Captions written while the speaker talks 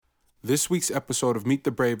This week's episode of Meet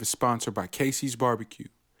the Brave is sponsored by Casey's Barbecue.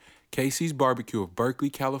 Casey's Barbecue of Berkeley,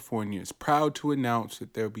 California is proud to announce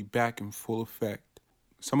that they'll be back in full effect.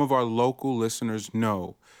 Some of our local listeners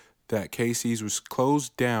know that Casey's was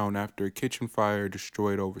closed down after a kitchen fire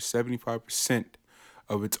destroyed over 75%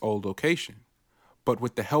 of its old location. But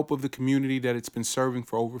with the help of the community that it's been serving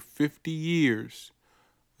for over 50 years,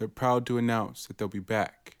 they're proud to announce that they'll be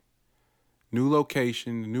back. New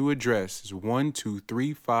location, new address is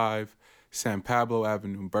 1235 San Pablo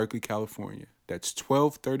Avenue in Berkeley, California. That's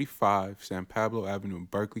 1235 San Pablo Avenue in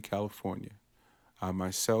Berkeley, California. I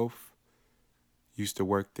myself used to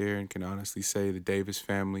work there and can honestly say the Davis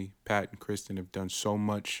family, Pat and Kristen, have done so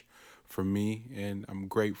much for me, and I'm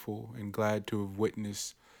grateful and glad to have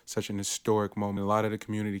witnessed such an historic moment. A lot of the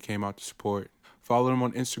community came out to support. Follow them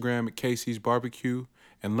on Instagram at Casey's Barbecue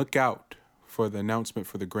and look out for the announcement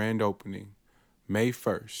for the grand opening, May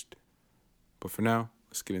 1st. But for now,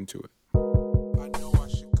 let's get into it. I know I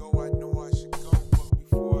should go, but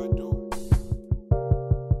before I do,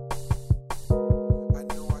 I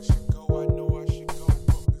know I should go,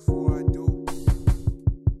 but before I do,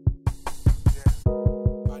 yeah.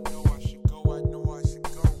 I know I should go,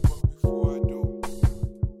 but before I do,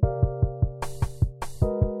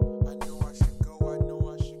 I know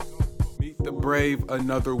I should go, Meet the Brave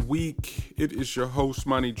another week. It is your host,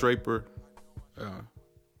 Monty Draper.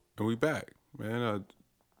 And we back, man.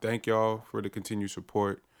 Thank y'all for the continued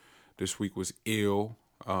support. This week was ill.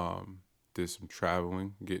 Did some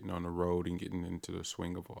traveling, getting on the road and getting into the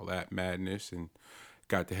swing of all that madness, and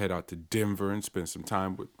got to head out to Denver and spend some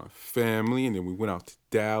time with my family. And then we went out to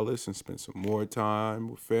Dallas and spent some more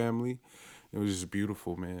time with family. It was just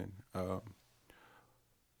beautiful, man.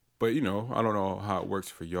 But, you know, I don't know how it works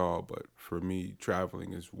for y'all, but for me,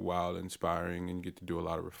 traveling is wild, inspiring, and you get to do a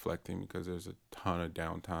lot of reflecting because there's a ton of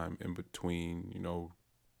downtime in between, you know,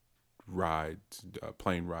 rides,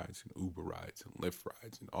 plane rides and Uber rides and Lyft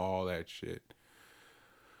rides and all that shit.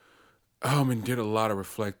 And did a lot of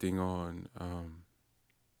reflecting on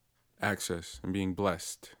access and being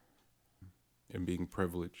blessed and being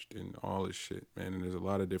privileged and all this shit, man. And there's a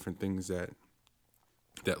lot of different things that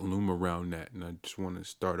loom around that, and I just want to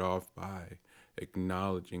start off by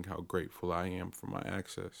acknowledging how grateful I am for my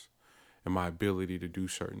access and my ability to do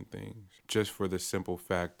certain things, just for the simple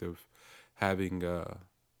fact of having a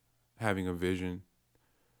vision,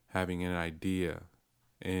 having an idea,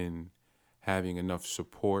 and having enough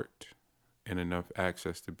support and enough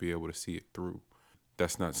access to be able to see it through.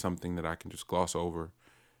 That's not something that I can just gloss over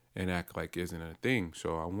and act like isn't a thing.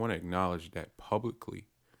 So I want to acknowledge that publicly,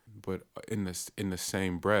 but in the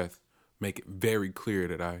same breath, make it very clear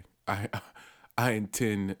that I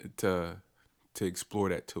intend to explore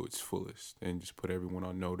that to its fullest, and just put everyone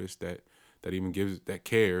on notice that even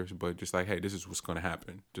cares, but just like, hey, this is what's gonna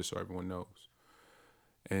happen, just so everyone knows.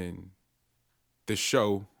 And this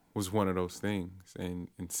show was one of those things, and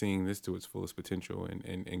seeing this to its fullest potential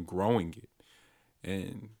and growing it.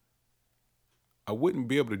 And I wouldn't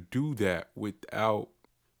be able to do that without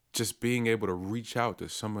just being able to reach out to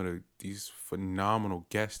some of these phenomenal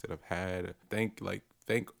guests that I've had. Thank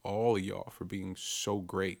all of y'all for being so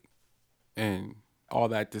great. And all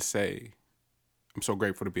that to say, I'm so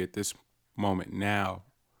grateful to be at this moment now.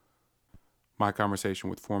 My conversation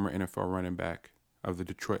with former NFL running back of the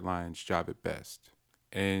Detroit Lions, Jahvid Best.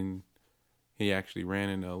 And he actually ran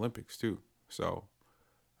in the Olympics too. So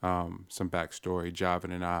some backstory,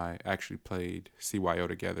 Jahvid and I actually played CYO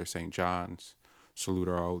together, St. John's. Salute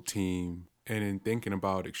our old team. And in thinking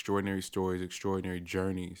about extraordinary stories, extraordinary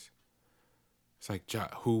journeys, it's like,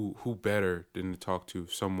 who better than to talk to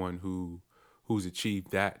someone who's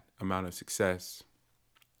achieved that amount of success,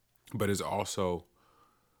 but has also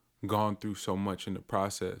gone through so much in the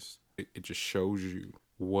process. It just shows you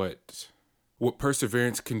what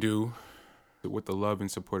perseverance can do, what the love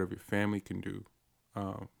and support of your family can do,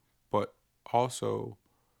 but also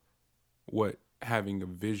what having a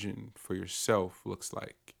vision for yourself looks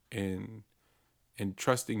like, and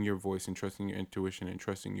trusting your voice and trusting your intuition and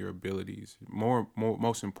trusting your abilities.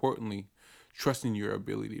 Most importantly, trusting your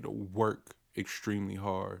ability to work extremely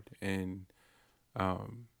hard and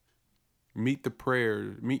meet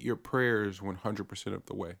your prayers 100% of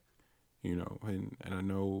the way, you know. And I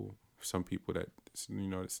know some people that, you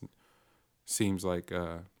know, it seems like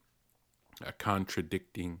a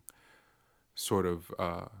contradicting sort of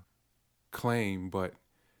claim, but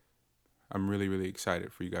I'm really, really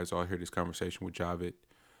excited for you guys all to hear this conversation with Jahvid.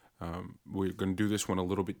 We're going to do this one a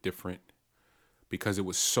little bit different because it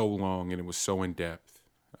was so long and it was so in depth.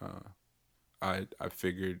 I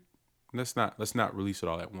figured let's not release it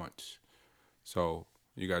all at once. So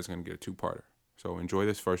you guys are going to get a two-parter. So enjoy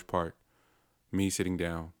this first part. Me sitting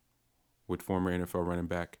down with former NFL running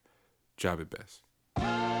back Jahvid Best.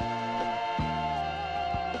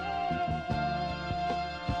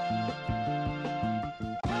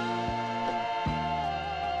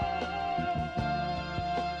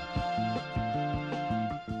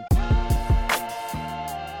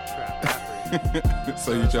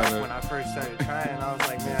 So you trying to? When I first started trying, I was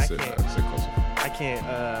like, man,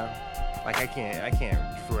 I can't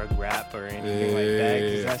drug rap or anything like that,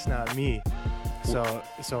 because that's not me. So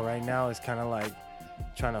right now it's kind of like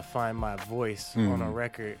trying to find my voice on a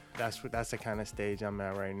record. That's the kind of stage I'm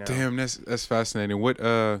at right now. Damn, that's fascinating.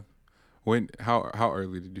 How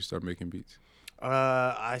early did you start making beats?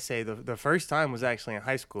 I say the first time was actually in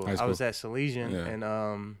high school. I was at Salesian,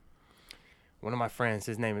 and one of my friends,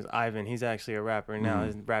 his name is Ivan. He's actually a rapper now.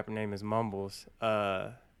 His rapper name is Mumbles.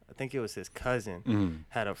 I think it was his cousin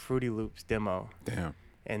had a Fruity Loops demo. Damn.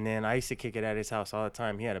 And then I used to kick it at his house all the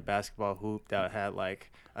time. He had a basketball hoop that had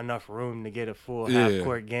like enough room to get a full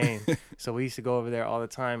half-court game. So we used to go over there all the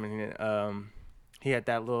time. And he had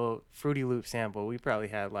that little Fruity Loop sample. We probably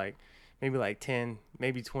had maybe 10,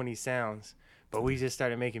 maybe 20 sounds. But we just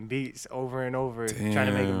started making beats over and over, trying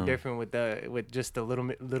to make them different with just the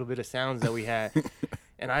little bit of sounds that we had.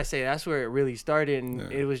 And I say that's where it really started.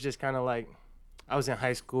 And it was just kind of like, I was in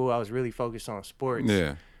high school. I was really focused on sports.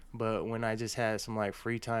 Yeah. But when I just had some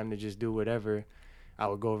free time to just do whatever, I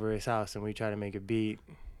would go over his house and we try to make a beat.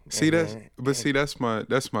 That's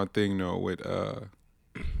my thing though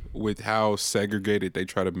with how segregated they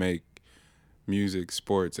try to make music,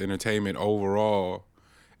 sports, entertainment overall.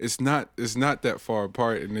 It's not that far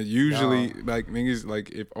apart, and it usually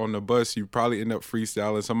niggas if on the bus you probably end up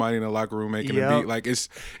freestyling, somebody in the locker room making a beat.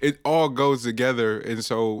 It all goes together, and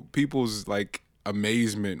so people's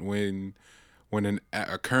amazement when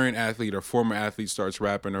a current athlete or former athlete starts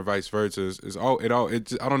rapping or vice versa I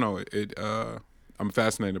don't know I'm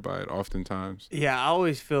fascinated by it oftentimes. Yeah, I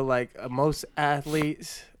always feel like most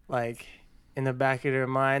athletes in the back of their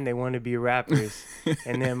mind, they want to be rappers,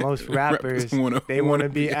 and then most rappers they want to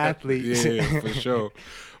be athletes. Yeah, for sure.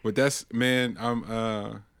 But that's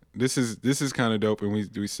this is kind of dope, and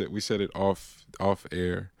we said it off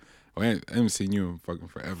air. I haven't seen you in fucking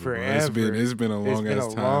forever. It's been a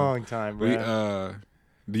long time, bro.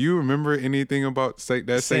 Do you remember anything about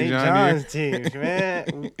that St. John's teams,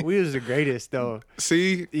 man? We was the greatest though.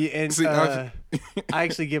 I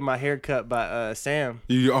actually get my hair cut by Sam.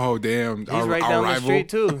 Oh damn! He's right down the street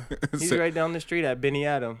too. He's right down the street at Benny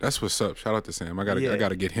Adam. That's what's up. Shout out to Sam. I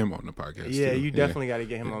gotta get him on the podcast. Yeah, too. You definitely gotta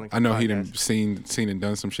get him on the podcast. I know he done seen and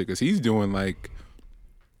done some shit because he's doing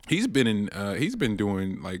he's been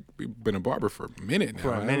doing been a barber for a minute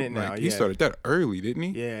now. He started that early, didn't he?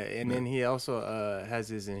 Yeah, and then he also has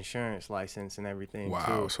his insurance license and everything.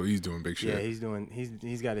 Wow, too. So he's doing big shit. Yeah,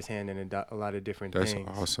 he's got his hand in a lot of different things.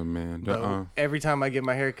 That's awesome, man. But every time I get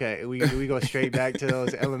my hair cut, we go straight back to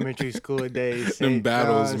those elementary school days. Them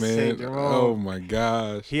battles, man. Oh my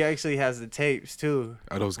gosh. He actually has the tapes too.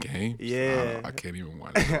 Are those games? Yeah. I can't even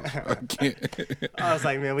watch those. I can't. I was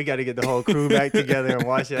like, man, we got to get the whole crew back together and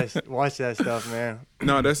watch that stuff, man.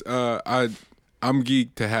 No, that's I'm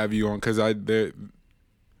geeked to have you on because I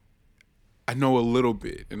know a little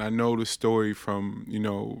bit, and I know the story from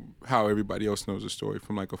how everybody else knows the story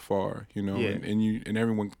from afar, and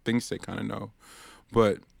everyone thinks they kind of know,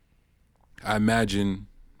 but I imagine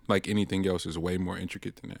anything else is way more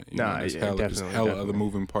intricate than that. There's hella other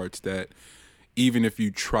moving parts that even if you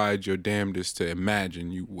tried your damnedest to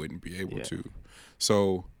imagine, you wouldn't be able to.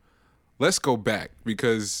 So let's go back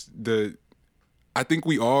because I think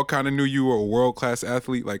we all kind of knew you were a world-class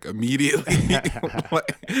athlete, immediately.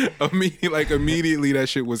 Immediately that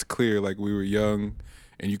shit was clear. We were young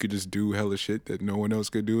and you could just do hella shit that no one else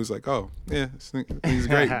could do. It's oh, yeah, he's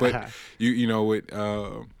great. But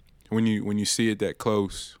when you see it that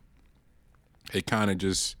close, it kind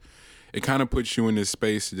of puts you in this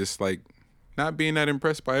space just not being that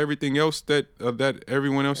impressed by everything else that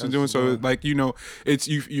everyone else is doing. So it's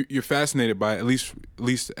you're fascinated by it. At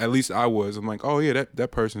least I was. I'm oh yeah,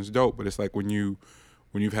 that person's dope. But it's when you've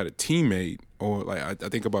had a teammate or I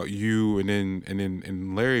think about you and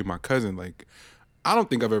then Larry, my cousin. I don't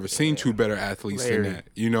think I've ever seen two better athletes than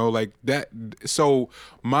that. So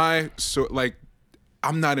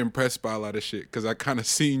I'm not impressed by a lot of shit because I kind of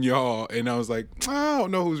seen y'all and I was I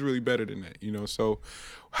don't know who's really better than that. So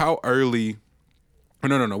how early? Oh,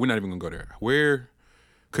 no, we're not even gonna go there. Where?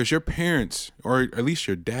 Because your parents, or at least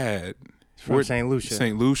your dad, from St. Lucia.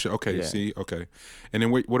 St. Lucia. Okay, yeah. See, okay. And then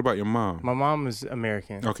what about your mom? My mom is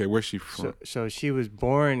American. Okay, where's she from? So she was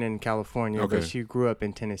born in California, but she grew up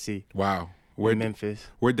in Tennessee. Wow. In Memphis.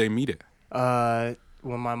 Where'd they meet at?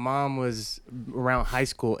 When my mom was around high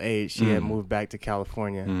school age, she had moved back to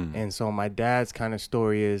California. And so my dad's kind of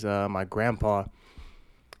story is my grandpa,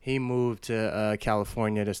 he moved to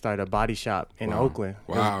California to start a body shop in Oakland.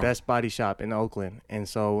 Wow. It was the best body shop in Oakland. And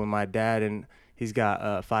so when my dad and he's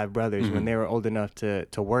got 5 brothers, when they were old enough to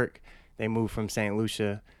work, they moved from St.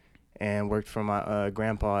 Lucia and worked for my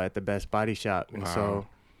grandpa at the best body shop. And so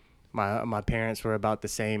my parents were about the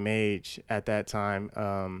same age at that time.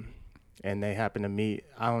 And they happened to meet.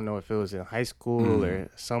 I don't know if it was in high school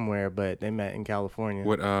or somewhere, but they met in California.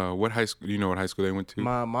 What high school? Do you know what high school they went to?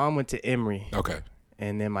 My mom went to Emory. Okay.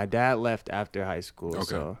 And then my dad left after high school. Okay.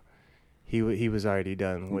 So he was already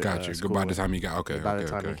done with school. By the time he got By the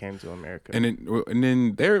time he came to America. And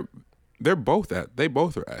then they both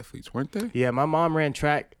are athletes, weren't they? Yeah, my mom ran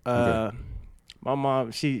track. My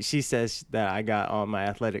mom, she says that I got all my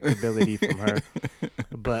athletic ability from her.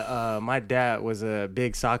 But my dad was a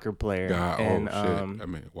big soccer player. Shit. I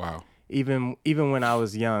mean, wow. Even when I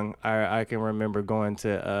was young, I can remember going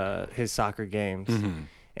to his soccer games.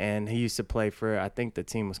 And he used to play for, I think the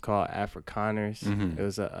team was called Afrikaners. It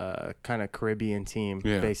was a kind of Caribbean team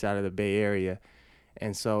based out of the Bay Area.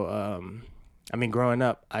 And so, I mean, growing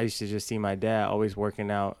up, I used to just see my dad always working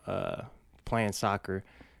out, playing soccer.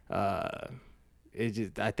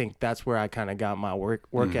 I think that's where I kind of got my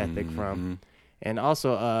work ethic from. And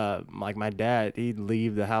also, like my dad, he'd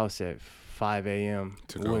leave the house at 5 a.m.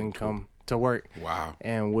 Wouldn't come to work. Wow.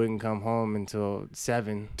 And wouldn't come home until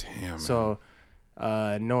 7. Damn. So,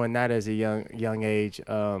 knowing that as a young age,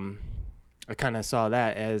 I kind of saw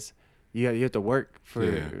that as you have to work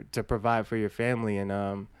to provide for your family. And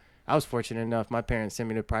I was fortunate enough. My parents sent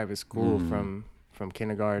me to private school from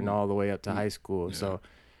kindergarten all the way up to high school. Yeah. So.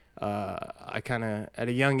 I kind of, at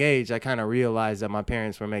a young age, I kind of realized that my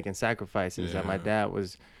parents were making sacrifices, that my dad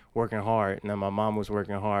was working hard and that my mom was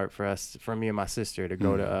working hard for me and my sister to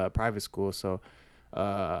go to private school. So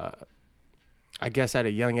I guess at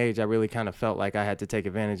a young age, I really kind of felt like I had to take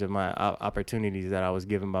advantage of my opportunities that I was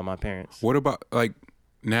given by my parents. What about like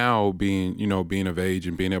now being of age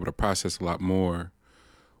and being able to process a lot more?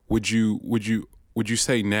 Would you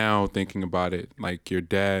say now, thinking about it, like your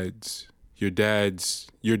dad's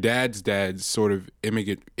sort of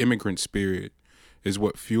immigrant spirit is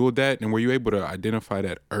what fueled that, and were you able to identify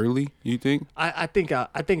that early, you think? I think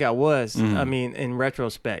I was. I mean, in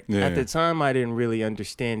retrospect. At the time I didn't really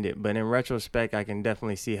understand it, but in retrospect I can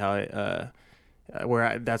definitely see how it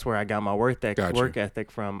that's where I got my work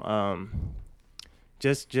ethic from.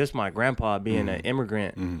 Just my grandpa being an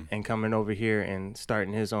immigrant and coming over here and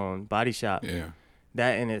starting his own body shop. Yeah.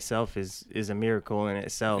 That in itself is a miracle in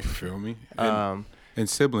itself. You feel me? And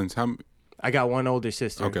siblings, I got one older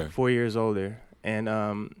sister, okay. 4 years older.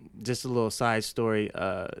 And just a little side story.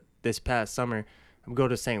 This past summer, I go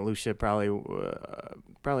to St. Lucia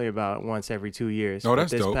probably about once every 2 years. Oh,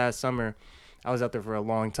 that's dope. This past summer, I was out there for a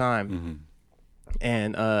long time.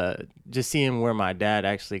 And just seeing where my dad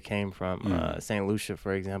actually came from, St. Lucia,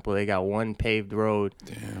 for example, they got one paved road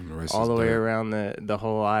all the way around the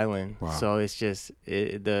whole island. Wow. So it's just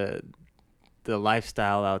the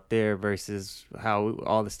lifestyle out there versus how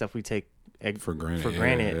all the stuff we take for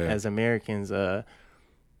granted as Americans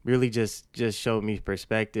really just showed me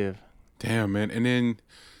perspective. Damn, man. And then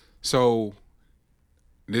so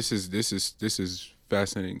this is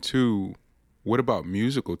fascinating too. What about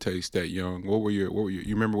musical taste that young? What were your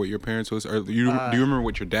you remember what your parents was? Or do you remember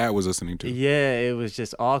what your dad was listening to? Yeah, it was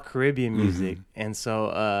just all Caribbean music. And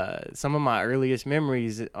so some of my earliest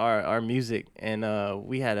memories are music. And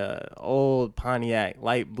we had a old Pontiac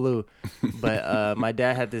light blue, but my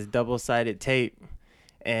dad had this double-sided tape,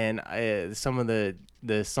 and some of the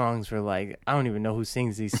songs were like, I don't even know who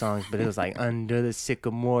sings these songs, but it was like Under the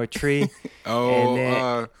Sycamore Tree. Oh, and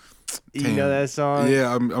then, you know that song?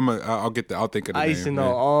 Yeah, I'll think of the name. I used to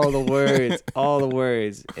know all the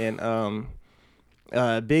words, and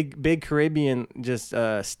big Caribbean, just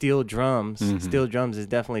steel drums. Steel drums is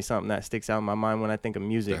definitely something that sticks out in my mind when I think of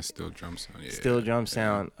music. That steel drum sound, yeah. Steel drum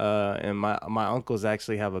sound. And my uncles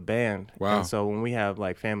actually have a band. Wow. And so when we have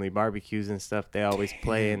like family barbecues and stuff, they always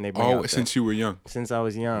play and they bring out since you were young. Since I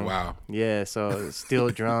was young. Wow. Yeah. So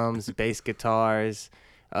steel drums, bass guitars.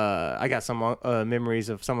 I got some memories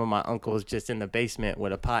of some of my uncles just in the basement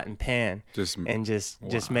with a pot and pan, just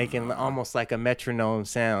making almost like a metronome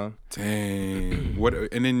sound. Dang. What?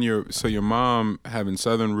 And then your mom having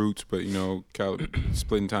Southern roots, but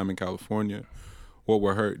splitting time in California. What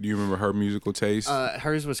were her? Do you remember her musical taste?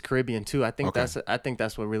 Hers was Caribbean too. I think that's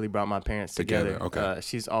what really brought my parents together. Okay.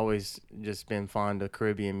 She's always just been fond of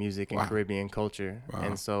Caribbean music and Caribbean culture,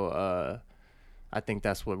 and so. I think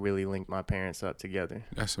that's what really linked my parents up together.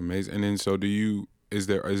 That's amazing. And then, so is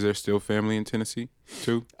there still family in Tennessee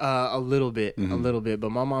too? A little bit, but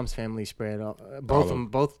my mom's family spread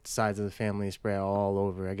both sides of the family spread all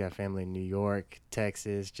over. I got family in New York,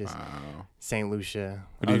 Texas, just St. Lucia,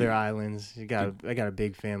 other islands. I got a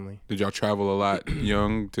big family. Did y'all travel a lot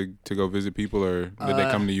young to go visit people, or did they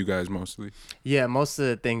come to you guys mostly? Yeah, most of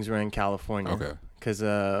the things were in California. Okay. Because,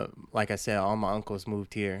 like I said, all my uncles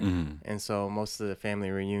moved here. And so most of the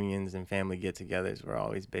family reunions and family get-togethers were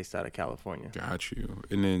always based out of California. Got you.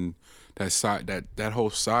 And then that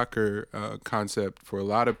whole soccer concept, for a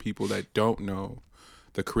lot of people that don't know,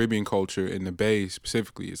 the Caribbean culture in the Bay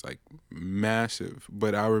specifically is like massive.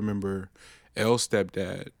 But I remember L's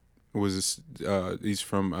stepdad was he's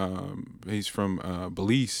from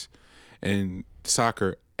Belize, and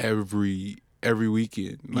soccer every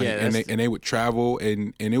weekend, like, and they would travel,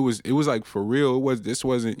 and it was like for real. This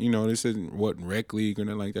wasn't rec league or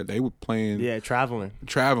nothing like that. They were playing traveling,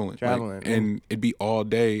 like, and it'd be all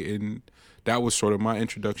day, and that was sort of my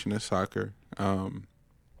introduction to soccer.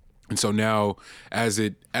 And so now, as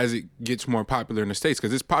it gets more popular in the States,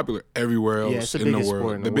 because it's popular everywhere else in the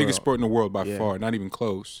world, the biggest sport in the world by far, not even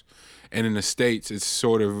close. And in the States, it's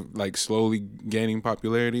sort of like slowly gaining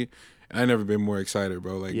popularity. I never been more excited,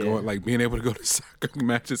 bro. Like going, like being able to go to soccer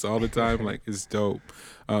matches all the time, like it's dope.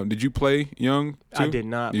 Did you play young too? I did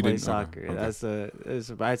not play soccer.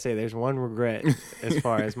 Okay. I'd say there's one regret as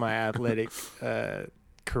far as my athletic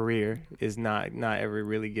career is not ever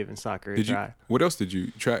really giving soccer a try. What else did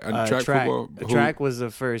you track? Track football. Track was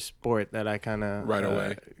the first sport that I kind of right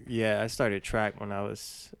away. Yeah, I started track when I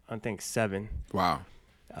was, I think, 7. Wow.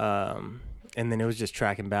 And then it was just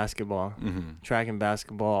track and basketball. Track and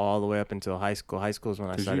basketball all the way up until high school. High school is when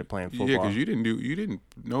I started playing football. Yeah, because you didn't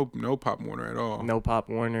no Pop Warner at all. No Pop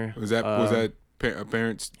Warner. Was that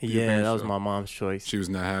parents? Yeah, that was my mom's choice. She was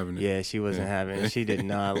not having it. Yeah, she wasn't having it. She did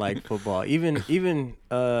not like football. Even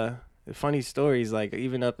funny stories, like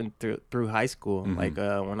even up and through high school. Like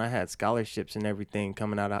when I had scholarships and everything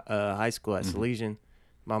coming out of high school at Salesian,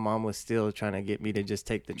 my mom was still trying to get me to just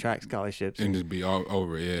take the track scholarships and just be all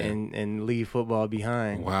over, and leave football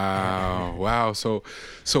behind. Wow. So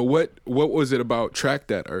what was it about track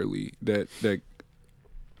that early that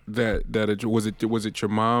was it your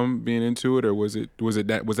mom being into it, or was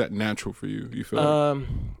that natural for you? You feel?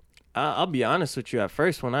 I'll be honest with you. At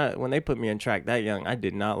first, when they put me in track that young, I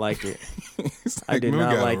did not like it. I did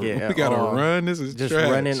not like it at all. We gotta run. This is just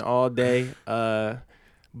trash. Running all day.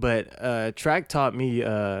 But track taught me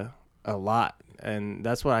a lot, and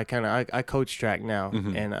that's why I coach track now.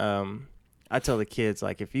 And I tell the kids,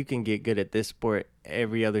 like, if you can get good at this sport,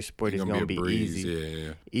 every other sport is gonna be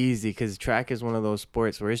easy. Easy, because track is one of those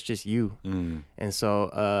sports where it's just you, and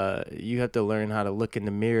so you have to learn how to look in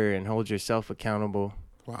the mirror and hold yourself accountable.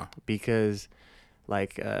 Wow. Because,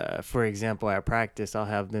 like, for example, at practice, I'll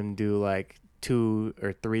have them do like 2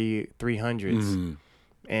 or 3 300s,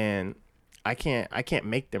 and I can't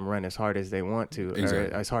make them run as hard as they want to, or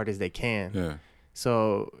as hard as they can. Yeah.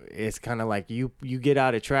 So it's kind of like you get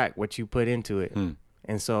out of track what you put into it.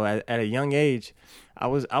 And so at a young age, I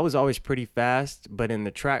was always pretty fast, but in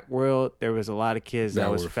the track world, there was a lot of kids that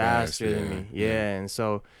was faster than me. Yeah. And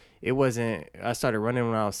so it wasn't, I started running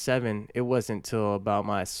when I was 7. It wasn't till about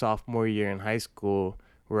my sophomore year in high school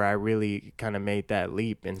where I really kind of made that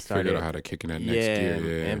leap and started figured out how to kick in that next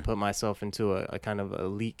gear, and put myself into a kind of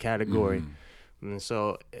elite category. And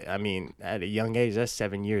so, I mean, at a young age, that's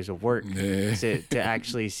 7 years of work to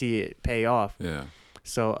actually see it pay off. Yeah.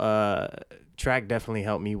 So track definitely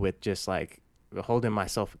helped me with just like holding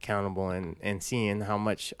myself accountable and seeing how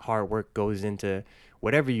much hard work goes into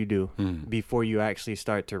whatever you do before you actually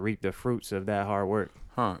start to reap the fruits of that hard work.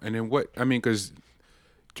 And then because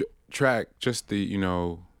track, just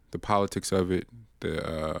the politics of it,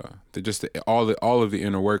 all of the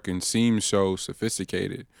inner working seems so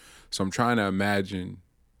sophisticated. So I'm trying to imagine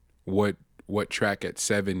what track at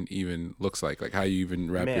 7 even looks like how you even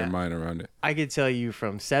wrap your mind around it. I could tell you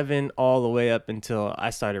from 7 all the way up until I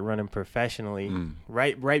started running professionally.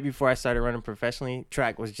 Right before I started running professionally,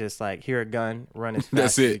 track was just like, here a gun, run as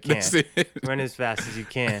fast as you can. That's it. Run as fast as you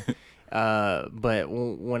can. But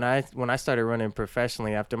when I started running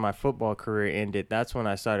professionally after my football career ended, that's when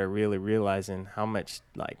I started really realizing how much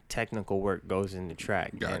like technical work goes into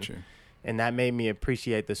track. Gotcha. And that made me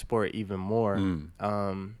appreciate the sport even more.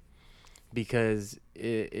 Because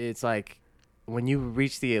it's like when you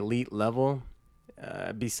reach the elite level,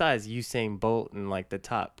 besides Usain Bolt and like the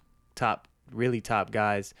top really top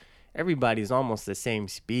guys, everybody's almost the same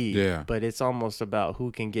speed. Yeah. But it's almost about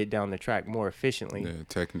who can get down the track more efficiently. Yeah,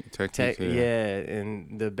 technique. Yeah,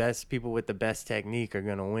 and the best people with the best technique are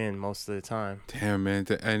gonna win most of the time. Damn, man,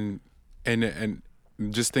 and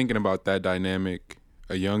just thinking about that dynamic,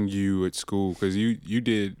 a young you at school, because you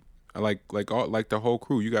did like the whole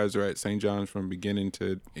crew. You guys are at St. John's from beginning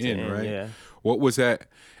to end, right? Yeah. What was that?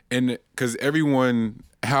 And because everyone,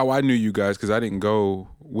 how I knew you guys, because I didn't go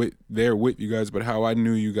with you guys, but how I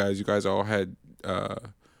knew you guys all had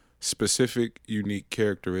specific, unique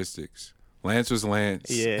characteristics. Lance was Lance.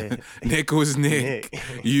 Yeah. Nick was Nick.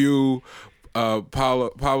 You,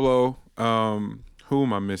 Pablo. Who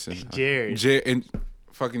am I missing? Jared. And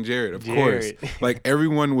fucking Jared, of course. Like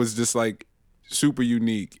everyone was just like super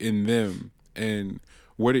unique in them. And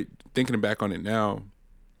thinking back on it now,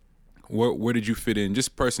 where did you fit in,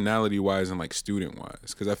 just personality wise and like student wise?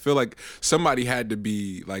 Because I feel like somebody had to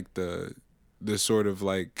be like the sort of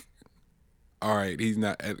like, all right, he's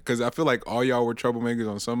not, because I feel like all y'all were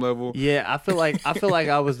troublemakers on some level. Yeah, I feel like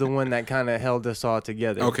I was the one that kind of held us all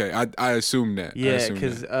together. Okay, I assume that. Yeah,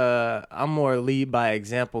 because I'm more lead by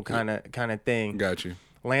example kind of thing. Got you.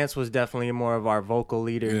 Lance was definitely more of our vocal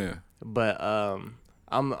leader. Yeah. But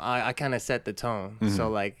I kind of set the tone. Mm-hmm. So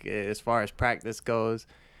like as far as practice goes,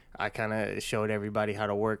 I kind of showed everybody how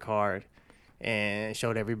to work hard and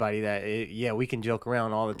showed everybody that we can joke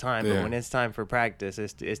around all the time, but when it's time for practice,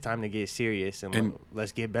 it's time to get serious and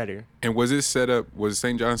let's get better. And was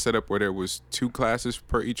St. John's set up where there was 2 classes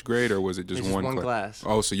per each grade, or was it just one class?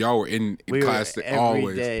 Oh, so y'all were in class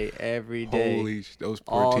always. Every day. Holy, those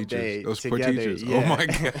poor teachers. Those poor teachers. Yeah. Oh my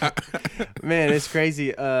God. Man, it's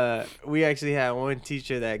crazy. We actually had one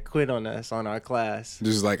teacher that quit on us on our class.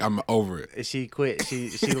 Just like, I'm over it. She quit. She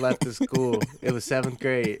left the school. It was 7th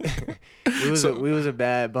grade. We was a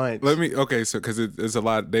bad bunch. So because it's a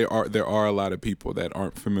lot. There are a lot of people that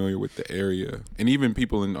aren't familiar with the area, and even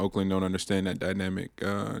people in Oakland don't understand that dynamic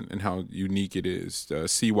and how unique it is.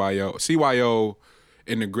 CYO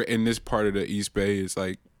in this part of the East Bay is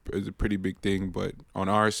a pretty big thing, but on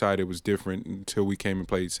our side it was different until we came and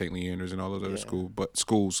played St. Leander's and all those other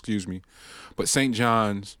schools. Excuse me, but St.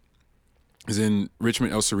 John's is in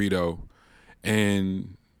Richmond, El Cerrito,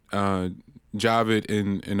 and Javid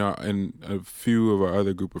and a few of our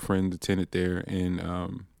other group of friends attended there,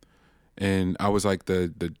 and I was like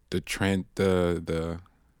the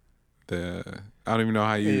I don't even know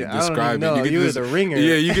how you describe it. You were the ringer.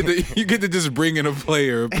 Yeah, you get to just bring in a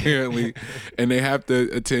player apparently, and they have to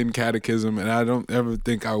attend catechism, and I don't ever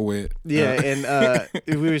think I went. Yeah, and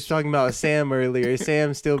we were talking about Sam earlier.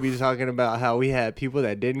 Sam still be talking about how we had people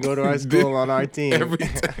that didn't go to our school on our team. Every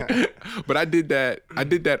time. But I did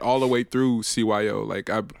that all the way through CYO. Like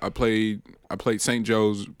I played St.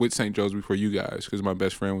 Joe's with St. Joe's before you guys because my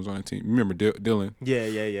best friend was on the team. Remember Dylan?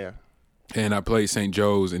 Yeah. And I played St.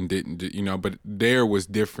 Joe's and didn't, but there was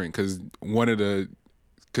different because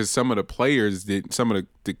some of the players some of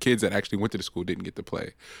the kids that actually went to the school didn't get to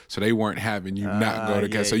play. So they weren't having you not go to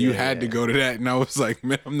class. So you had to go to that. And I was like,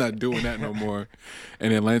 man, I'm not doing that no more.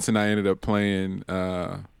 And then Lance and I ended up playing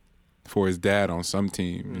for his dad on some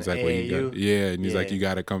team. He's like, and he's like, you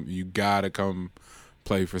gotta come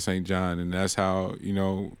play for St. John. And that's how,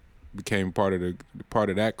 became part of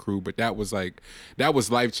that crew. But that was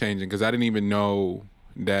life changing because I didn't even know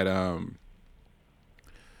that I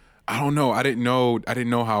don't know. I didn't know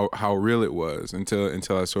how real it was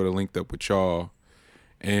until I sort of linked up with y'all,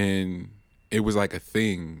 and it was like a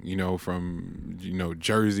thing, from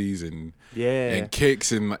jerseys and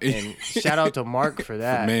kicks and shout out to Mark for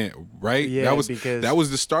that, man. Right? Yeah, that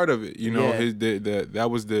was the start of it. Yeah. That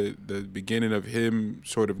was the beginning of him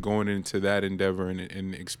sort of going into that endeavor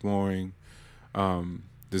and exploring,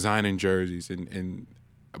 designing jerseys and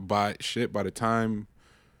by the time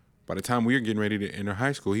we were getting ready to enter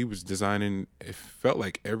high school, he was designing, it felt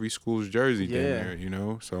like every school's jersey down there,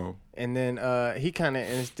 so. And then he kind of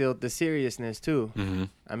instilled the seriousness too. Mm-hmm.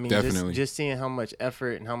 I mean, definitely. Just seeing how much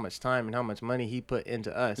effort and how much time and how much money he put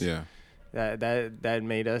into us. Yeah. That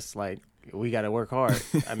made us like, we got to work hard.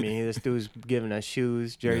 I mean, this dude's giving us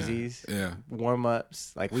shoes, jerseys,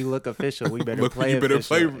 warm-ups. Like, we look official. We better play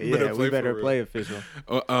official. We better play official.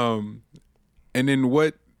 And then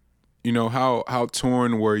what, how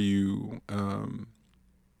torn were you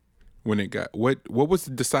when it got, what was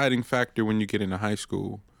the deciding factor when you get into high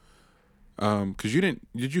school? Because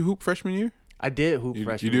did you hoop freshman year? I did hoop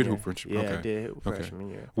freshman year. You did hoop freshman year? Yeah, I did hoop freshman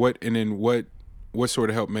year. What sort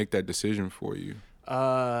of helped make that decision for you?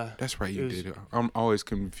 That's right, you did. I'm always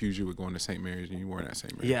confused you with going to St. Mary's and you weren't at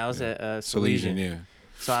St. Mary's. Yeah, I was at Salesian. Yeah.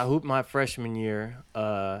 So I hooped my freshman year.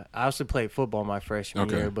 I also played football my freshman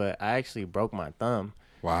year, but I actually broke my thumb.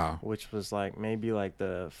 Wow. Which was like maybe like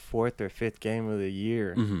the 4th or 5th game of the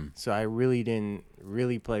year. Mm-hmm. So I really didn't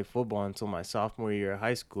really play football until my sophomore year of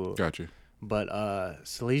high school. Gotcha. But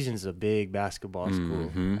Salesian's a big basketball school.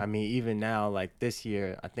 Mm-hmm. I mean, even now, like this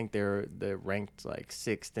year, I think they're ranked like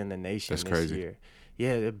 6th in the nation. That's this crazy. year.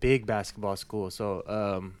 Yeah, a big basketball school.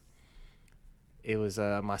 So it was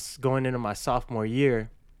going into my sophomore year.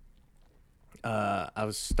 I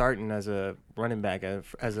was starting as a running back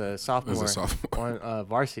as a sophomore, on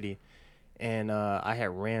varsity, and I had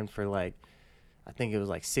ran for like, I think it was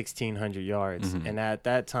like 1,600 yards, Mm-hmm. and at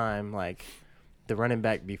that time, like, the running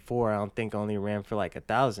back before, I don't think only ran for like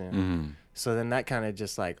 1,000. Mm-hmm. So then that kind of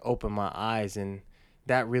just like opened my eyes, and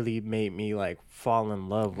that really made me like fall in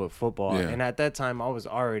love with football. Yeah. And at that time, I was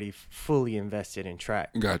already fully invested in track.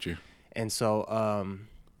 Got you. And so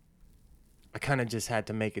I kind of just had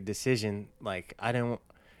to make a decision. Like,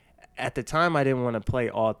 at the time, I didn't want to play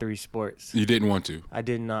all 3 sports. You didn't want to. I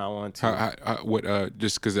did not want to. What?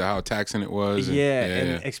 Just because of how taxing it was.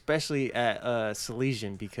 And especially at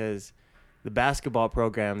Salesian, because the basketball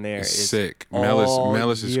program there is sick. All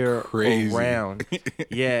Melis is year crazy. Around.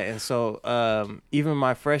 Yeah, and so even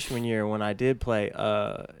my freshman year when I did play,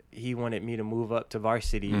 he wanted me to move up to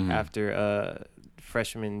varsity after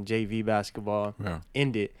freshman JV basketball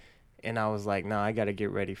ended, and I was like, "Nah, I got to get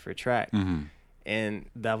ready for track." Mm-hmm. And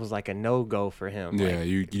that was like a no-go for him. Yeah, like,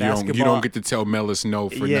 you don't get to tell Melis no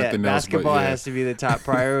for nothing else. Basketball has to be the top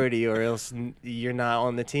priority, or else you're not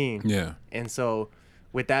on the team. Yeah. And so,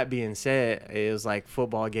 with that being said, it was like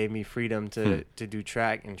football gave me freedom to do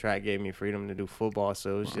track, and track gave me freedom to do football.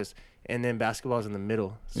 So it was just, and then basketball's in the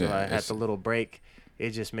middle. So I had the little break. It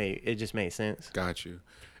just made sense. Got you.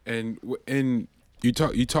 And you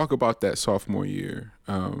talk about that sophomore year.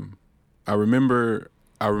 I remember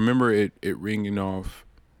it ringing off,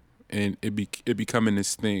 and it becoming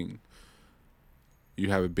this thing. You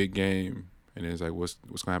have a big game, and it's like, what's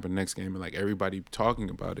gonna happen next game, and like everybody talking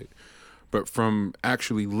about it. But from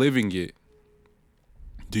actually living it,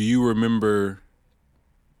 do you remember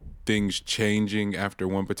things changing after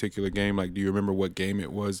one particular game? Like, do you remember what game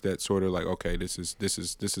it was that sort of like, okay, this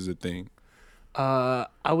is a thing? I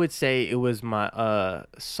would say it was my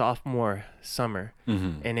sophomore summer,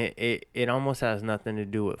 and it almost has nothing to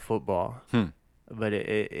do with football, but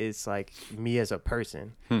it's like me as a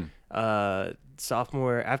person. After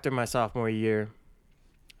my sophomore year,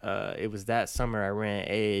 it was that summer I ran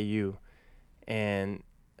AAU, and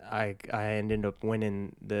I ended up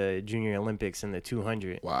winning the Junior Olympics in the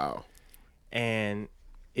 200. Wow. And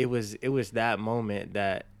it was that moment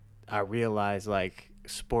that I realized like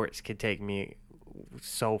sports could take me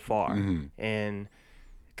so far. And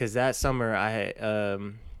because that summer I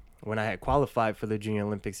had when I had qualified for the Junior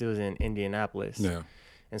Olympics, it was in Indianapolis. Yeah.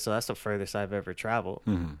 And so that's the furthest I've ever traveled.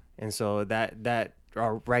 And so that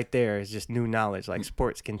right there is just new knowledge. Like,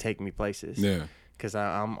 sports can take me places. Yeah. Because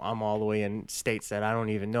I'm all the way in states that I don't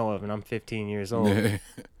even know of, and I'm 15 years old.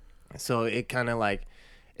 So it kind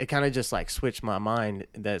of just like switched my mind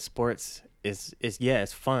that sports is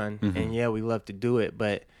it's fun, and yeah, we love to do it,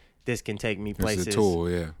 but this can take me places. It's a tool,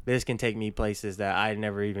 yeah. This can take me places that I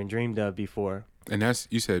never even dreamed of before. And that's,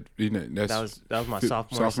 you said, that was my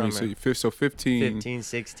sophomore summer. So 15,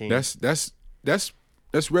 16.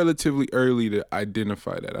 That's relatively early to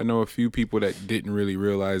identify that. I know a few people that didn't really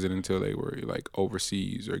realize it until they were like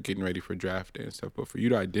overseas or getting ready for draft day and stuff. But for you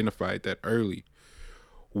to identify it that early,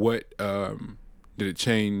 what did it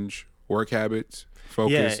change work habits?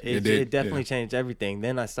 Focus? Yeah, it definitely changed everything.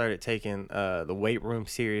 Then I started taking the weight room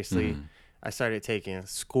seriously. I started taking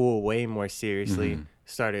school way more seriously.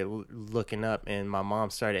 Started looking up, and my mom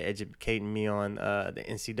started educating me on the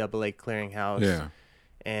NCAA clearinghouse. Yeah.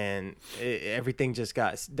 And everything just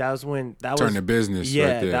got. Turned to business. Yeah,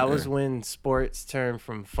 right there, that was when sports turned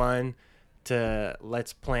from fun to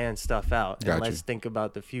let's plan stuff out and let's think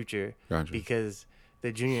about the future. Because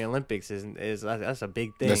the Junior Olympics is that's a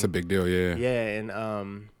big thing. That's a big deal. Yeah.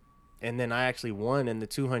 Yeah, and then I actually won in the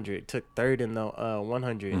 200, took third in the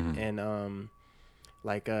 100, and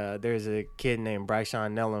there's a kid named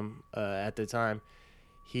Bryshon Nellam at the time.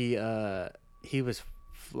 He was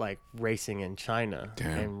like racing in China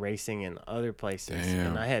and racing in other places,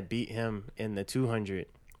 and I had beat him in the 200,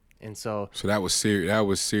 and so that was serious. That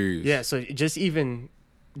was serious. Yeah, so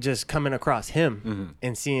just coming across him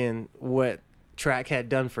and seeing what track had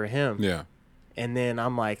done for him. Yeah. And then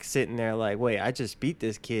I'm like sitting there like, wait, I just beat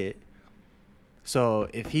this kid. So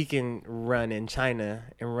if he can run in China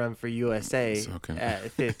and run for USA at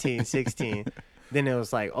 15, 16, then it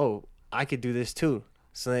was like, oh, I could do this too.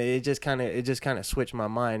 So it just kind of switched my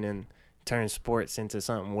mind, and turn sports into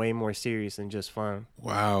something way more serious than just fun.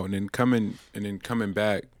 Wow. And then coming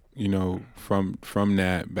back, you know, from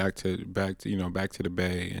that back to the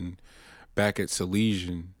Bay and back at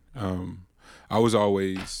Salesian. I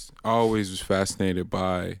always was fascinated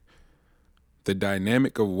by the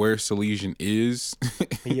dynamic of where Salesian is,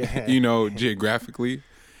 Yeah. you know, geographically,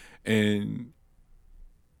 and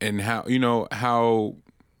how, you know, how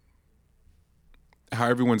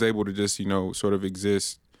everyone's able to just, you know, sort of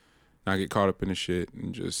exist, not get caught up in the shit,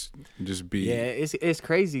 and just be. Yeah, it's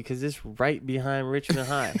crazy because it's right behind Richmond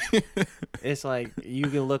High. It's like you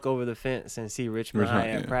can look over the fence and see Richmond High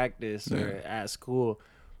at practice or at school,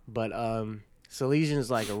 but Salesian's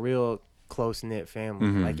like a real close knit family.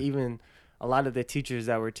 Mm-hmm. Like even a lot of the teachers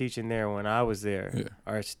that were teaching there when I was there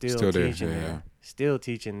are still teaching there. Still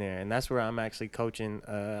teaching there, and that's where I'm actually coaching.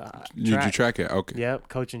 You track it? Okay. Yep,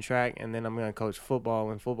 coaching track, and then I'm gonna coach football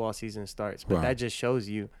when football season starts. But that just shows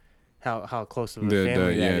you how close of a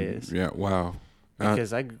family that is. Yeah, wow.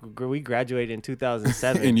 Because we graduated in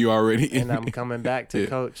 2007, and you already, and I'm coming back to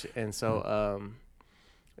coach, and so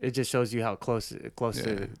it just shows you how close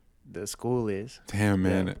to the school is. Damn,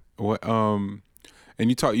 man. Yeah. What and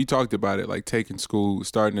you talked about it, like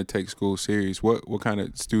starting to take school serious. What kind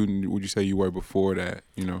of student would you say you were before that?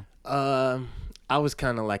 You know. I was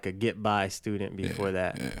kind of like a get by student before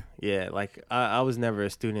that. Yeah. Like I was never a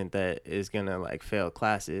student that is gonna like fail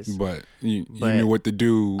classes. But you knew what to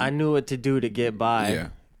do. I knew what to do to get by. Yeah.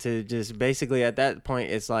 To just basically at that point,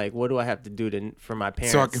 it's like, what do I have to do for my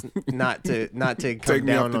parents not to come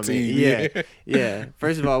down on me? Yeah.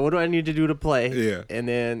 First of all, what do I need to do to play? Yeah. And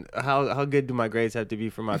then how good do my grades have to be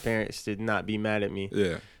for my parents to not be mad at me?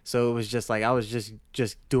 Yeah. So it was just like I was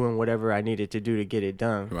just doing whatever I needed to do to get it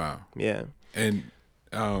done. Wow. Yeah. And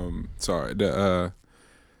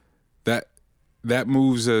that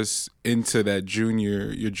moves us into that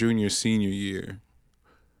your junior senior year.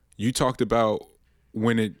 You talked about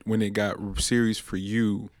when it got serious for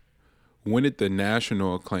you. When did the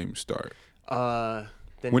national acclaim start? When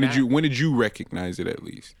did you recognize it at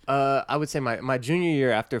least? I would say my junior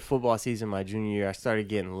year, after football season, I started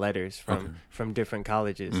getting letters from different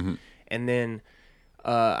colleges, and then.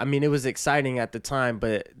 I mean, it was exciting at the time,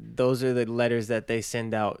 but those are the letters that they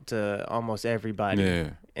send out to almost everybody. Yeah.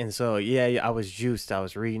 And so, I was juiced. I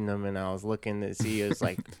was reading them, and I was looking to see it was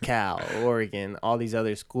like Cal, Oregon, all these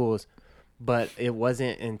other schools. But it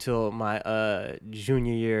wasn't until my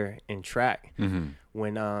junior year in track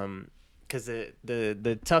when, because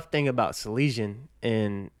the tough thing about Salesian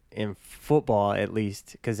in football, at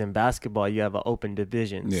least, because in basketball you have an open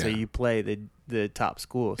division, so you play the top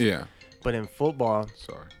schools. Yeah. But in football,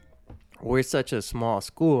 we're such a small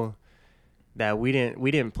school that we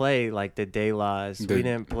didn't play like the De Las, we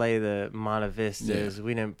didn't play the Monta Vistas,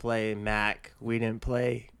 we didn't play Mac, we didn't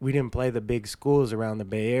play the big schools around the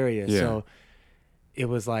Bay Area. Yeah. So it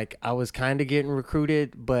was like I was kind of getting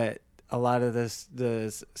recruited, but a lot of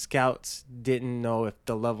the scouts didn't know if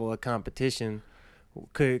the level of competition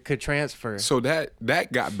could transfer. So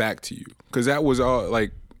that got back to you, because that was all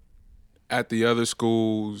like. At the other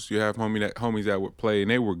schools, you have homies that would play, and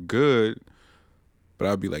they were good, but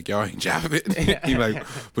I'd be like, y'all ain't jabbing. He like,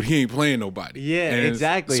 but he ain't playing nobody. Yeah, and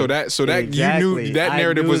exactly. So that you knew that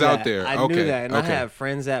narrative was out there. I knew that, and I had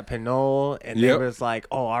friends at Pinole, and they was like,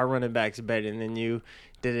 oh, our running back's better than you.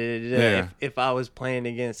 Yeah. If I was playing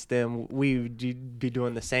against them, we would be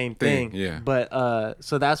doing the same thing. Yeah. But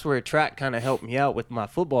so that's where track kind of helped me out with my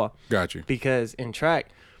football. Got you. Because in track,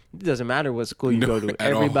 it doesn't matter what school you go to.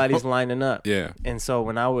 Everybody's lining up. Yeah. And so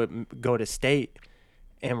when I would go to state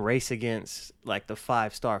and race against like the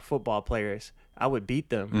 5-star football players, I would beat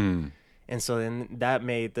them. And so then that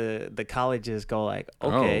made the colleges go like,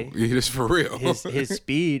 okay, this for real. his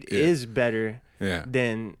speed is better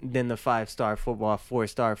than the 5-star football,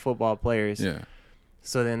 4-star football players. Yeah.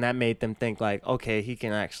 So then that made them think like, okay, he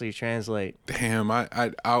can actually translate. Damn,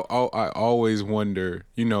 I always wonder,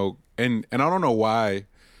 you know, and I don't know why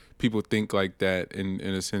people think like that in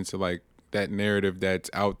a sense of like that narrative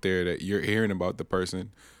that's out there that you're hearing about the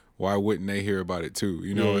person. Why wouldn't they hear about it too?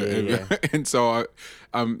 You know, and so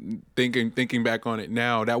I'm thinking back on it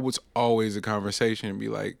now. That was always a conversation. Be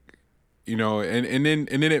like, you know, and then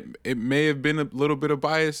it may have been a little bit of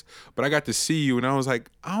bias, but I got to see you, and I was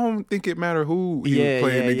like, I don't think it mattered who you were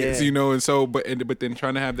playing against, you know. And so, but then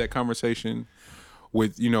trying to have that conversation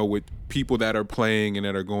with, you know, with people that are playing and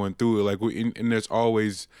that are going through it, like, and there's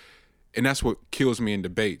always. And that's what kills me in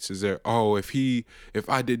debates is there, if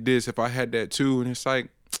I did this, if I had that too. And it's like,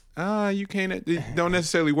 you can't, it don't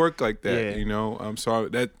necessarily work like that, you know? So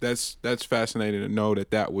that's fascinating to know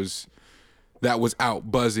that was that was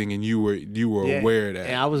out buzzing, and you were aware of that.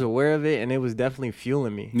 And I was aware of it, and it was definitely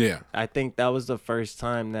fueling me. Yeah. I think that was the first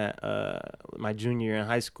time that my junior year in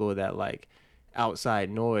high school that like outside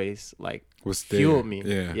noise like was fueled me.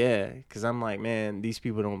 Yeah. Because I'm like, man, these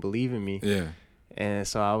people don't believe in me. Yeah. And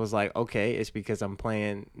so I was like, okay, it's because I'm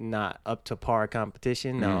playing not up to par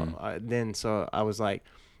competition. So I was like,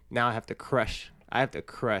 now I have to crush.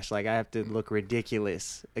 Like, I have to look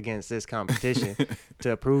ridiculous against this competition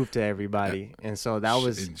to prove to everybody. And so that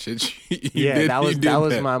was, that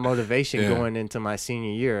was my motivation going into my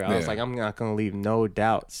senior year. I was like, I'm not going to leave no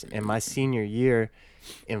doubts. And my senior year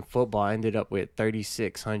in football, I ended up with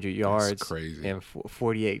 3,600 yards. That's crazy. And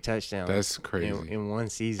 48 touchdowns. That's crazy. In one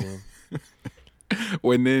season.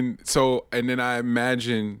 And then I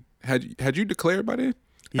imagine, had you declared by then?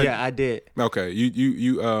 Yeah, I did. Okay,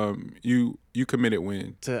 you committed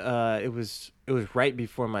when? It was right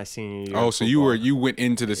before my senior year. Oh, so you went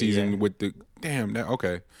into the season with the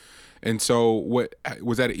okay. And so what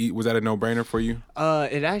was that a no-brainer for you?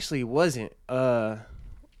 It actually wasn't. I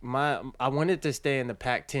wanted to stay in the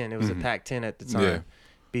Pac-10. It was a Pac-10 at the time.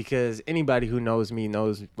 Because anybody who knows me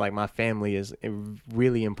knows like my family is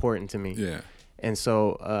really important to me. Yeah. And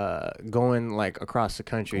so going like across the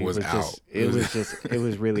country was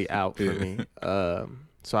really out for me.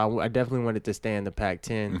 So I definitely wanted to stay in the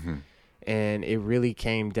Pac-10. And it really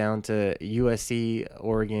came down to USC,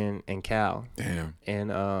 Oregon, and Cal. Damn.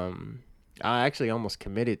 And I actually almost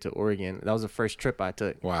committed to Oregon. That was the first trip I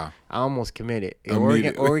took. Wow. I almost committed.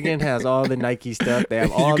 Oregon has all the Nike stuff. They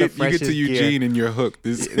have all the freshest gear. You get to Eugene and you're hooked.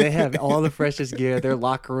 They have all the freshest gear. Their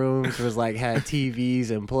locker rooms was like had TVs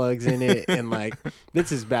and plugs in it. And like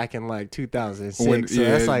this is back in like 2006. So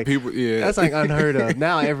that's like that's like unheard of.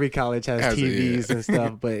 Now every college has TVs and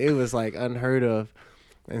stuff, but it was like unheard of.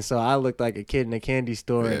 And so I looked like a kid in a candy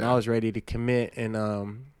store and I was ready to commit.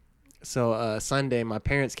 And so Sunday, my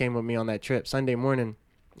parents came with me on that trip. Sunday morning,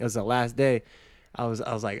 it was the last day. I was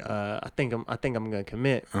like, I think I'm gonna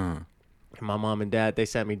commit. And my mom and dad, they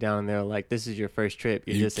sat me down and they were like, "This is your first trip.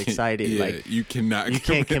 You're just excited. Like you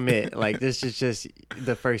can't commit. Like this is just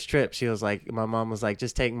the first trip." She was like, my mom was like,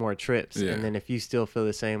 "Just take more trips, and then if you still feel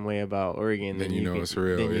the same way about Oregon, then you know it's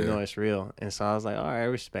real. Then you know it's real." And so I was like, "All right, I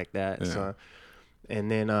respect that." Yeah. So, and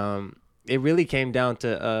then it really came down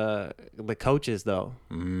to the coaches, though.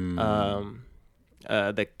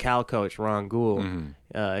 The Cal coach, Ron Gould,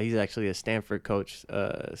 he's actually a Stanford coach,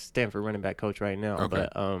 Stanford running back coach right now. Okay.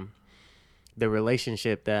 But the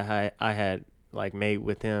relationship that I had like made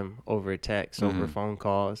with him over text, over phone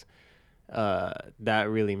calls, that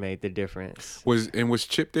really made the difference. Was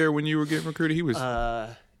Chip there when you were getting recruited? He was.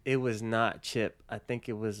 It was not Chip. I think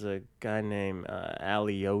it was a guy named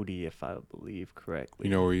Alioti, if I believe correctly. You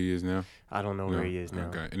know where he is now? I don't know where he is now.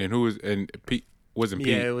 Okay. And then who was Pete? Wasn't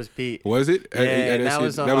Pete? Yeah, it was Pete. Was it? Yeah, that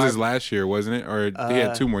was his last year, wasn't it? Or he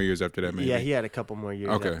had 2 more years after that, maybe? Yeah, he had a couple more years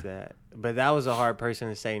after that. But that was a hard person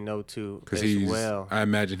to say no to as well. I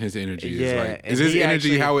imagine his energy is like... Is his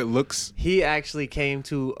energy how it looks? He actually came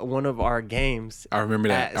to one of our games. I remember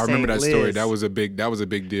that. I remember that story. That was a big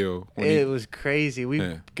deal. It was crazy.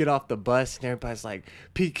 We get off the bus and everybody's like,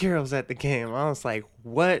 Pete Carroll's at the game. I was like,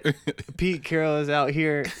 what? Pete Carroll is out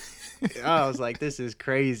here... I was like, this is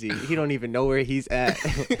crazy. He don't even know where he's at.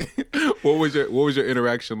 What was your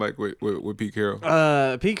interaction like with Pete Carroll?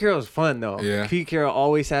 Pete Carroll's fun though. Yeah. Pete Carroll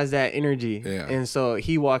always has that energy. Yeah. And so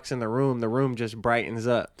he walks in the room just brightens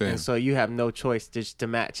up. Damn. And so you have no choice just to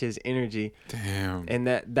match his energy. Damn. And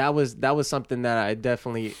that was something that I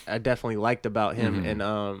definitely liked about him.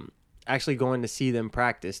 And actually going to see them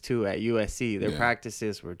practice too at USC. Their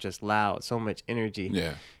practices were just loud, so much energy.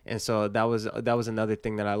 Yeah. And so that was another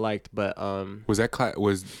thing that I liked. But was that class?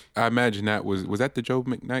 I imagine that was that the Joe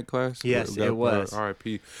McKnight class? Yes, it was.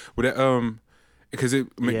 R.I.P. But because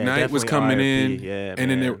McKnight was coming in,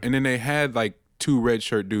 and then they had like 2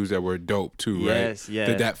 redshirt dudes that were dope too, right? Yes, yeah.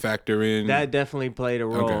 Did that factor in? That definitely played a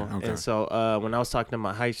role. Okay. And so when I was talking to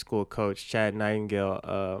my high school coach, Chad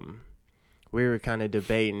Nightingale, we were kind of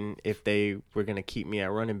debating if they were going to keep me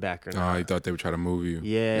at running back or not. Oh, you thought they would try to move you.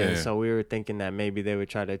 Yeah, so we were thinking that maybe they would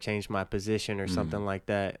try to change my position or something like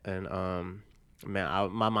that. And,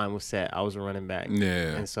 man, my mind was set. I was a running back. Yeah.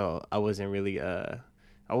 And so I wasn't really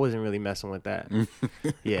messing with that.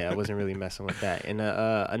 Yeah, I wasn't really messing with that. And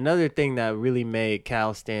another thing that really made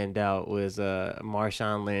Cal stand out was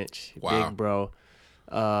Marshawn Lynch, big bro.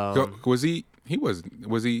 Was he? He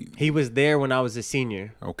was there when I was a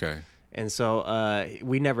senior. Okay. And so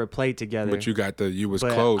we never played together. But you was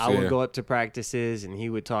close. I would go up to practices and he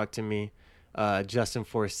would talk to me. Justin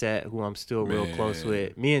Forsett, who I'm still real close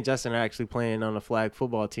with. Me and Justin are actually playing on a flag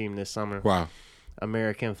football team this summer. Wow.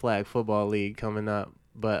 American Flag Football League coming up.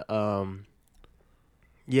 But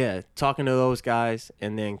yeah, talking to those guys,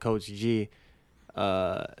 and then Coach G,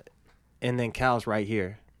 and then Cal's right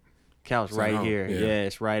here. Cal's right here. Yeah,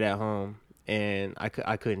 it's right at home, and I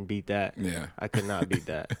couldn't beat that. Yeah, I could not beat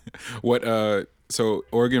that. What? So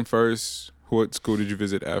Oregon first. What school did you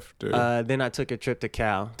visit after? Then I took a trip to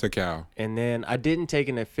Cal. To Cal. And then I didn't take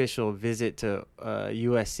an official visit to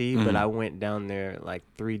USC, but I went down there like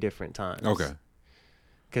 3 different times. Okay.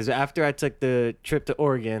 Because after I took the trip to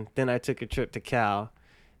Oregon, then I took a trip to Cal.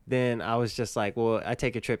 Then I was just like, well, I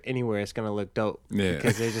take a trip anywhere, it's going to look dope. Yeah.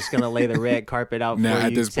 Because they're just going to lay the red carpet out for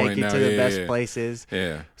you, take you to the best places.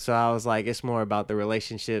 Yeah. So I was like, it's more about the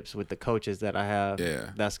relationships with the coaches that I have. Yeah.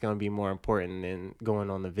 That's going to be more important than going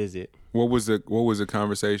on the visit. What was the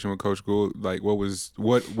conversation with Coach Gould like?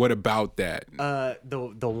 What about that?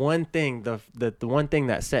 The one thing the one thing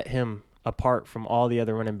that set him apart from all the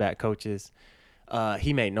other running back coaches,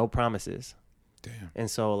 he made no promises. Damn. And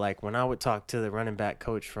so like when I would talk to the running back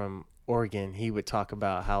coach from Oregon, he would talk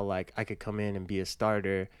about how like I could come in and be a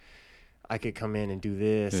starter, I could come in and do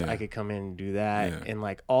this, I could come in and do that, and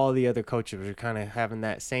like all the other coaches were kind of having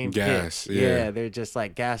that same gas. pitch. Yeah, they're just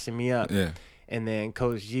like gassing me up. Yeah. And then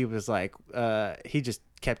Coach G was like, he just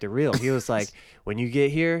kept it real. He was like, when you get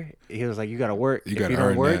here, he was like, you got to work. If you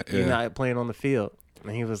don't work, you're not playing on the field.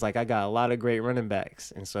 And he was like, I got a lot of great running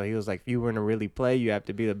backs. And so he was like, if you want to really play, you have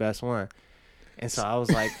to be the best one. And so I was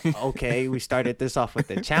like, okay, we started this off with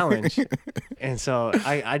the challenge. And so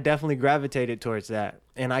I definitely gravitated towards that.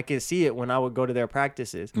 And I could see it when I would go to their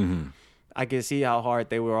practices. Mm-hmm. I could see how hard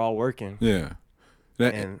they were all working. Yeah.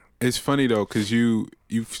 It's funny though, because you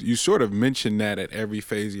sort of mentioned that at every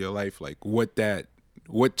phase of your life, like what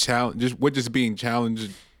just being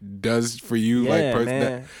challenged does for you. Yeah, like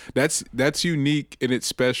man. That's unique and it's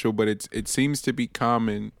special, but it seems to be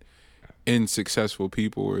common in successful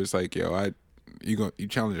people where it's like, yo, you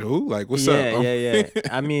challenge who? Like, what's up? Yeah.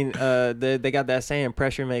 I mean, they got that saying,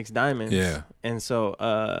 pressure makes diamonds. Yeah. And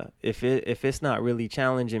so if it's not really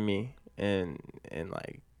challenging me and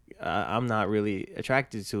like I'm not really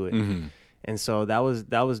attracted to it. Mm-hmm. And so that was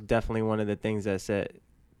definitely one of the things that set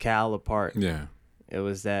Cal apart. Yeah. It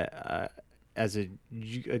was that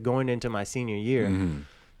going into my senior year,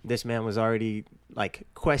 this man was already like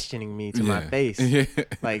questioning me to my face. Yeah.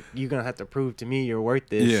 Like, you're going to have to prove to me you're worth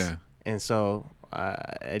this. Yeah. And so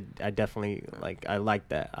I definitely I like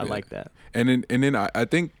that. I like that. And then I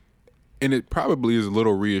think, and it probably is a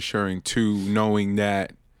little reassuring too, knowing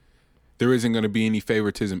that there isn't going to be any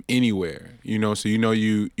favoritism anywhere, so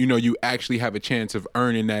you actually have a chance of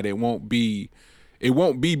earning that. It won't be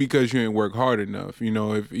because you ain't work hard enough,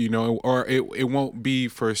 or it won't be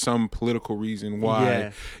for some political reason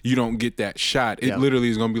why you don't get that shot. It literally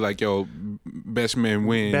is going to be like, yo, best man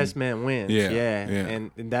wins. Best man wins. Yeah.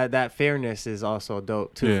 And that fairness is also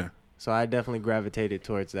dope too. Yeah. So I definitely gravitated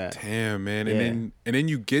towards that. Damn, man. And then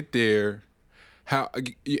you get there.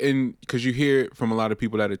 Because you hear it from a lot of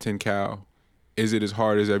people that attend Cal, is it as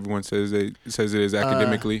hard as everyone says it is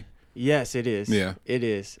academically? Yes, it is. Yeah, it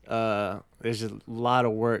is. There's a lot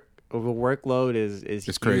of work. The workload is it's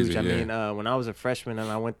huge. Crazy. I mean, when I was a freshman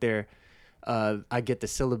and I went there, I get the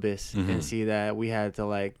syllabus and see that we had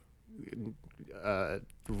to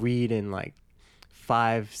read in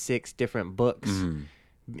 5-6 different books.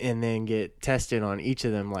 And then get tested on each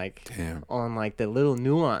of them, on the little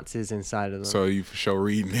nuances inside of them. So you for sure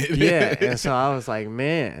reading it. Yeah. And so I was like,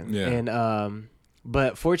 man. Yeah. And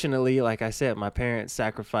but fortunately, like I said, my parents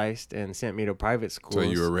sacrificed and sent me to private schools. So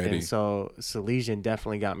you were ready. And so Salesian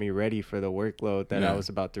definitely got me ready for the workload that I was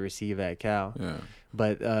about to receive at Cal. Yeah.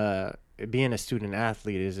 But being a student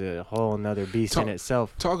athlete is a whole nother beast in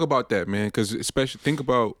itself. Talk about that, man, because especially think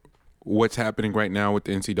about what's happening right now with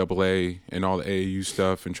the NCAA and all the AAU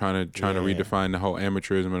stuff and trying to redefine the whole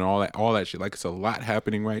amateurism and all that shit. Like, it's a lot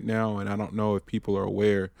happening right now, and I don't know if people are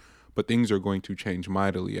aware, but things are going to change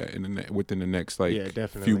mightily within the next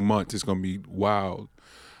few months. It's going to be wild.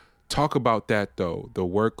 Talk about that though, the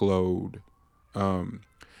workload, and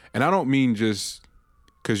I don't mean just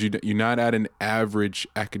because you're not at an average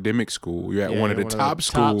academic school. You're at one of the top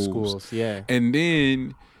schools. Yeah, and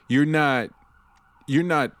then you're not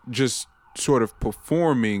just sort of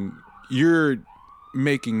performing, you're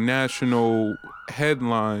making national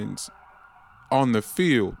headlines on the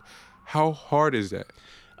field. How hard is that?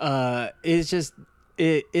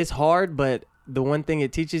 It's hard, but the one thing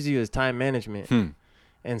it teaches you is time management.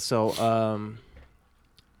 And so,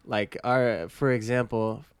 for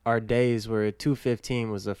example, our days were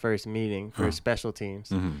 2:15 was the first meeting for special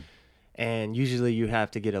teams. And usually you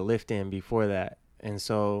have to get a lift in before that. And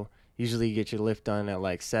so usually you get your lift done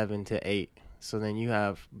at 7 to 8. So then you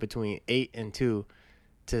have between 8 and 2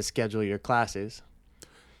 to schedule your classes.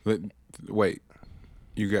 Wait,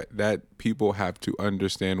 you got that? People have to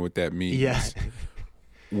understand what that means. Yeah.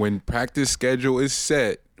 When practice schedule is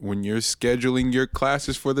set, when you're scheduling your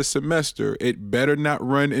classes for the semester, it better not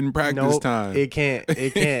run in practice time. It can't.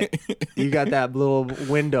 You got that little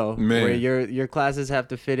window where your classes have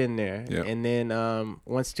to fit in there. Yep. And then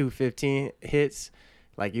once 2:15 hits,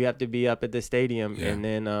 like you have to be up at the stadium. Yeah. And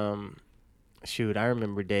then I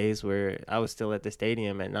remember days where I was still at the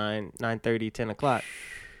stadium at 9:30, 10 o'clock.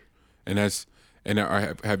 And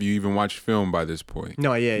have you even watched film by this point?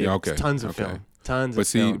 No, yeah. Okay. Tons of film.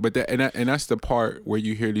 But that's the part where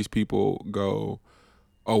you hear these people go,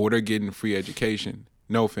 "Oh, well, they're getting free education."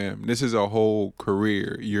 No, fam. This is a whole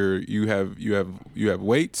career. You have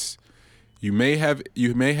weights. You may have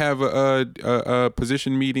a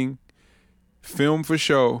position meeting, film for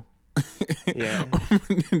show. Yeah.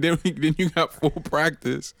 then you got full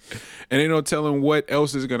practice, and they don't tell them what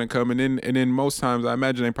else is gonna come. And then most times, I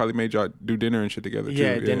imagine they probably made y'all do dinner and shit together.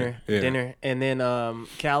 Yeah, too. Dinner. And then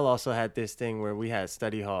Cal also had this thing where we had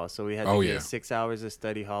study hall, so we had to get 6 hours of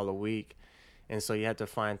study hall a week, and so you had to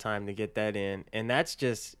find time to get that in. And that's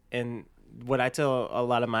just what I tell a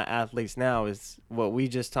lot of my athletes now is what we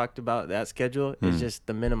just talked about, that schedule is just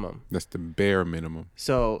the minimum. That's the bare minimum.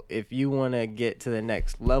 So if you want to get to the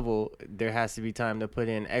next level, there has to be time to put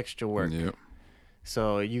in extra work. Yep.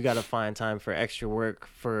 So you got to find time for extra work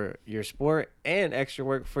for your sport and extra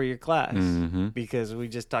work for your class, because we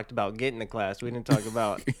just talked about getting to class. We didn't talk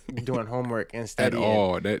about doing homework and studying. At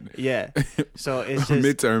all. So it's just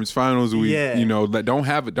midterms, finals week. Yeah. You know, don't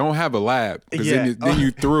have a lab, because then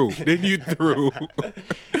you through. Then you through.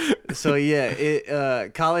 So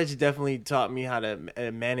college definitely taught me how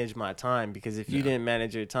to manage my time, because if you didn't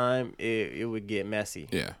manage your time, it would get messy.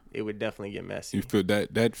 Yeah, it would definitely get messy. You feel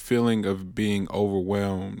that feeling of being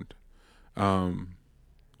overwhelmed,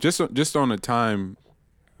 just on a time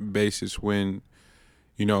basis, when,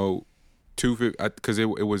 you know, because it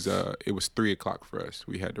was 3 o'clock for us.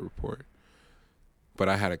 We had to report, but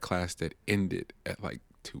I had a class that ended at like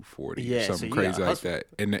 2:40 or something crazy like that.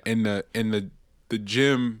 And the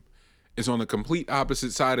gym is on the complete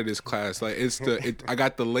opposite side of this class. Like I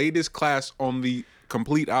got the latest class on the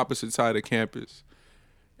complete opposite side of campus.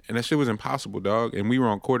 And that shit was impossible, dog. And we were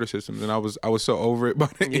on quarter systems, and I was so over it by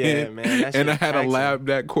the end. Man, and I had a lab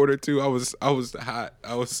that quarter too. I was hot.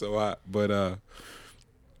 I was so hot. But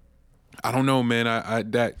I don't know, man.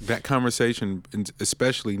 That conversation,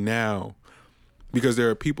 especially now, because there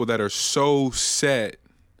are people that are so set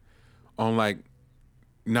on like,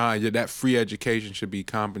 nah, that free education should be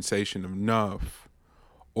compensation enough,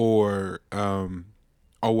 or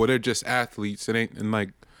well, they're just athletes.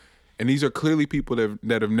 And these are clearly people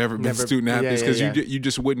that have never been student athletes, because you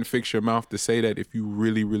just wouldn't fix your mouth to say that if you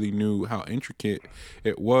really, really knew how intricate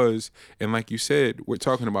it was. And like you said, we're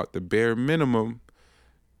talking about the bare minimum.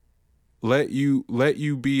 Let you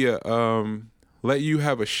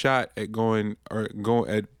have a shot at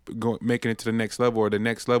making it to the next level, or the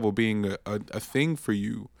next level being a thing for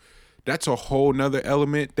you. That's a whole nother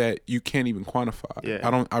element that you can't even quantify.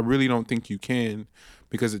 Yeah. I really don't think you can,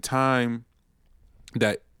 because the time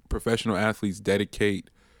that professional athletes dedicate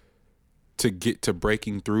to get to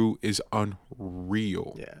breaking through is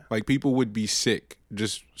unreal. Yeah. Like, people would be sick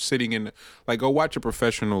just sitting in, like, go watch a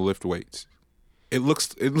professional lift weights. It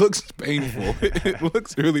looks painful. It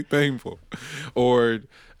looks really painful. Or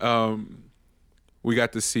we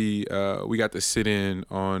got to sit in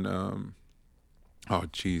on oh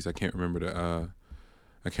geez, I can't remember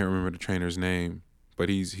the trainer's name, but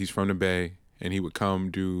he's from the Bay, and he would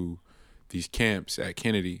come do these camps at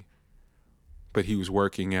Kennedy, but he was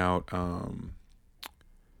working out.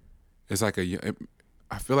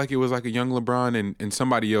 I feel like it was like a young LeBron and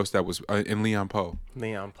somebody else that was in Leon Poe.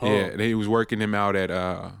 Leon Poe. Yeah, he was working him out at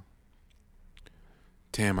I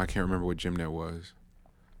can't remember what gym that was,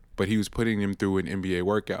 but he was putting them through an NBA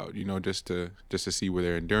workout, you know, just to see where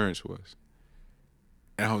their endurance was.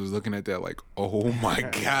 And I was looking at that like, oh my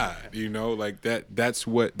God, you know, like that's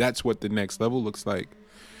what the next level looks like.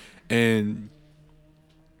 And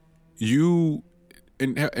you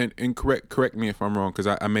and correct me if I'm wrong, because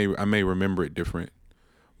I may remember it different,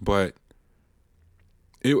 but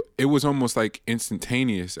it was almost like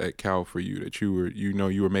instantaneous at Cal for you, that you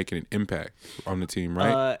were making an impact on the team,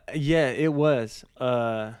 right? Yeah, it was.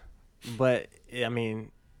 But I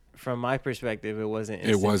mean, from my perspective, it wasn't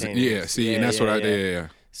instantaneous. It wasn't. Yeah. See, and that's what I did. Yeah.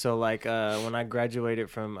 So like when I graduated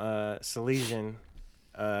from Salesian,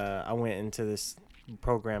 I went into this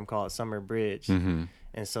program called Summer Bridge, and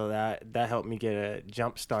so that helped me get a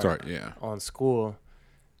jump start on school.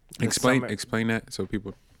 Explain that so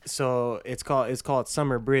people. So it's called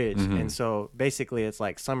Summer Bridge, Mm-hmm. and so basically it's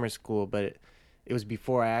like summer school, but it was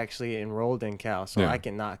before I actually enrolled in Cal, so Yeah. I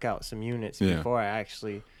can knock out some units Yeah. before I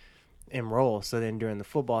actually enroll. So then during the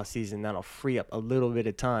football season, that'll free up a little bit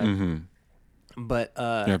of time. Mm-hmm. But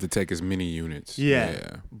You have to take as many units.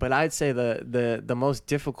 yeah. But I'd say the most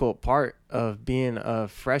difficult part of being a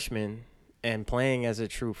freshman and playing as a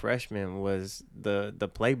true freshman was the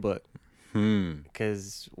playbook.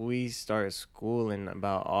 Because we start school in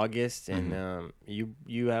about August, and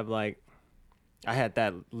you have like, I had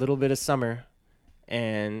that little bit of summer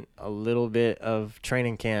and a little bit of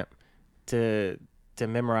training camp to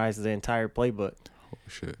memorize the entire playbook. Oh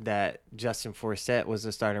shit! That Justin Forsett was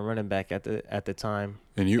the starting running back at the time,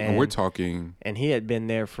 And we're talking, and he had been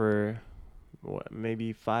there for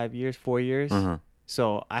maybe 4 years. Uh-huh.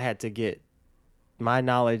 So I had to get my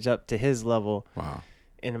knowledge up to his level. Wow.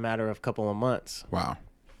 In a matter of couple of months. Wow.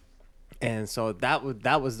 And so that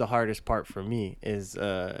was the hardest part for me, is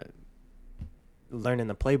learning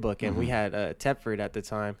the playbook. And we had Tepford at the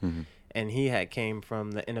time, and he had came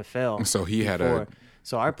from the NFL. So he had a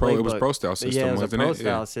so our playbook, it was pro style system, yeah, it was wasn't a pro it?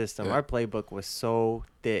 style system. Yeah. Our playbook was so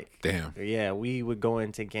thick. Damn. Yeah, we would go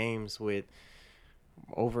into games with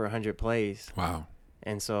over 100 plays. Wow.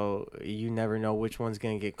 And so you never know which one's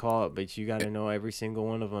going to get called, but you got to know every single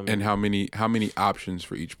one of them. And how many options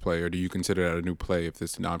for each play, or do you consider that a new play if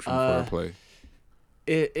it's an option for a play?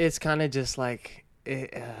 It's kind of just like,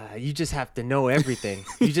 you just have to know everything.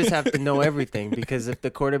 You just have to know everything, because if the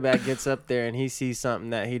quarterback gets up there and he sees something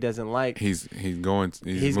that he doesn't like, he's going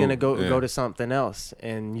to go to something else.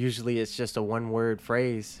 And usually it's just a one-word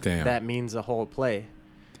phrase that means the whole play.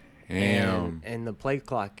 Damn. And the play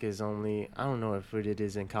clock is only, I don't know if it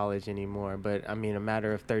is in college anymore, but I mean, a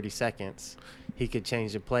matter of 30 seconds, he could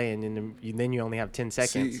change the play, and then you only have 10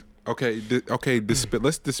 seconds. See,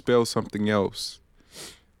 let's dispel something else.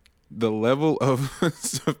 The level of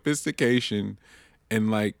sophistication and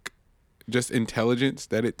like just intelligence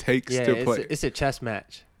that it takes to play. It's a chess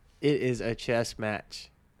match. It is a chess match.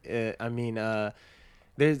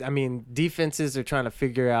 Defenses are trying to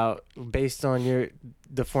figure out, based on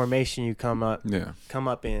the formation you come up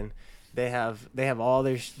in. They have all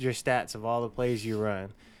your stats of all the plays you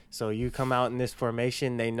run. So you come out in this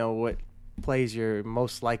formation, they know what plays you're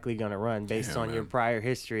most likely going to run based on your prior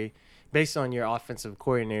history, based on your offensive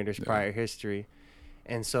coordinator's prior history.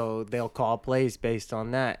 And so they'll call plays based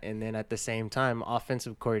on that. And then at the same time,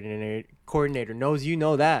 offensive coordinator knows you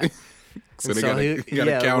know that. So they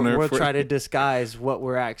gotta counter. We'll try to disguise what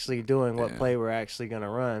we're actually doing, what play we're actually going to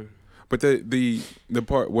run. But the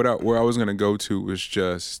part where I was going to go to was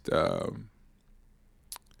just,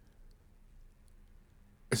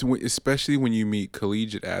 especially when you meet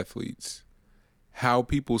collegiate athletes, how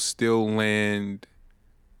people still land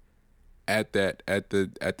at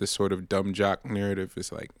the sort of dumb jock narrative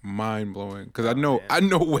is like mind blowing. Because I know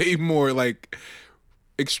way more like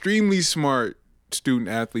extremely smart student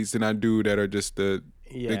athletes than I do that are just the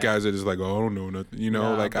guys that are just like, oh, I don't know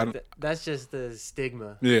nothing, that's just the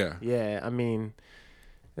stigma. Yeah. I mean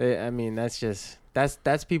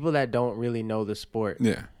that's people that don't really know the sport.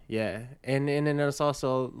 Yeah, and then there's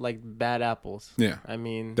also like bad apples. Yeah, I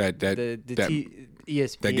mean ESPN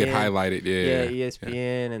that get highlighted.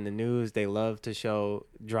 ESPN and the news, they love to show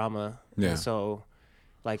drama. Yeah, and so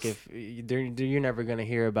like if you're never gonna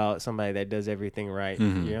hear about somebody that does everything right.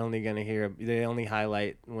 Mm-hmm. You're only gonna hear, they only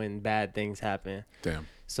highlight when bad things happen. Damn.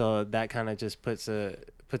 So that kind of just puts a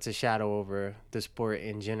shadow over the sport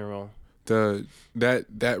in general. That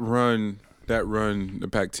run the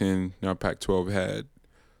Pac-10, now Pac-12 had,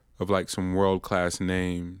 of like some world class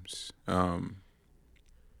names. Can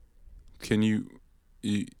you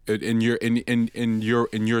in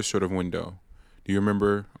your sort of window, do you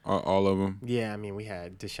remember all of them? Yeah, I mean, we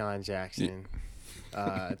had Deshaun Jackson,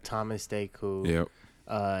 Thomas Daku. Yep.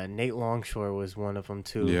 Nate Longshore was one of them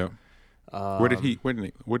too. Yep. Where did he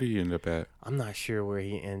end up at? I'm not sure where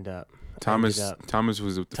he ended up. Thomas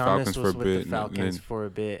was with the Falcons for a bit. The Falcons for a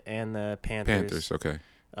bit, and the Panthers. Okay.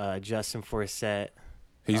 Justin Forsett.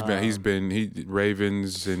 He's been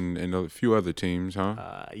Ravens and a few other teams,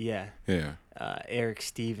 huh? Yeah. Eric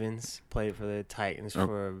Stevens played for the Titans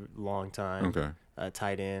for a long time. Okay.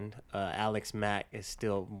 Tight end. Alex Mack is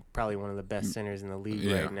still probably one of the best centers in the league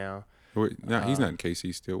right now. No, he's not in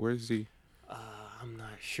KC still. Where is he? I'm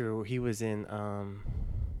not sure. He was in.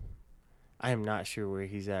 I am not sure where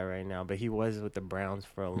he's at right now, but he was with the Browns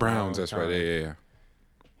for a long time. Browns, that's right. Yeah.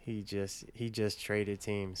 He just traded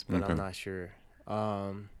teams, but I'm not sure.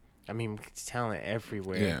 I mean, talent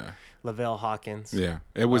everywhere. Yeah. Lavelle Hawkins. Yeah.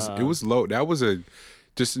 It was low. That was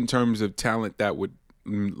just in terms of talent that would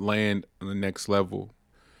land on the next level.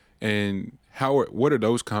 And what are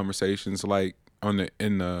those conversations like in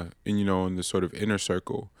the sort of inner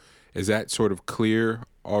circle? Is that sort of clear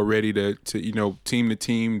already to team to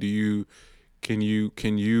team? Can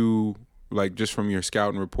you like, just from your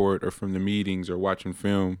scouting report or from the meetings or watching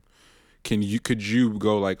film, could you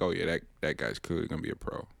go like, oh yeah, that guy's clearly gonna be a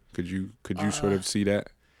pro? Could you sort of see that?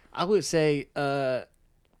 I would say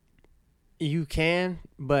you can,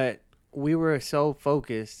 but we were so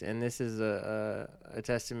focused, and this is a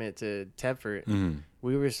testament to Tedford. Mm-hmm.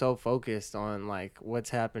 We were so focused on like what's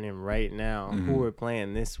happening right now, Mm-hmm. who we're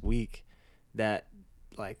playing this week, that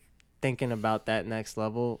like thinking about that next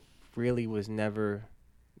level really was never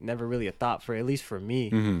really a thought, for at least for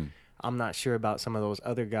me. Mm-hmm. I'm not sure about some of those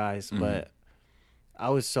other guys, Mm-hmm. but I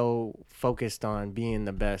was so focused on being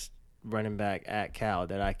the best running back at Cal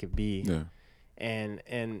that I could be. Yeah.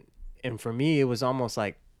 And for me, it was almost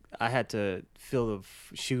like I had to fill the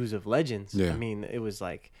shoes of legends. Yeah. I mean, it was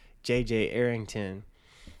like J.J. Arrington,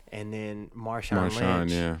 and then Marshawn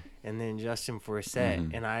Lynch, yeah. and then Justin Forsett.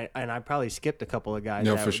 Mm-hmm. And I probably skipped a couple of guys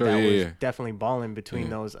No, that, for sure. that Yeah, was yeah. definitely balling between Yeah.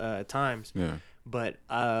 those times. Yeah. But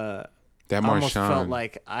That I almost Marshawn felt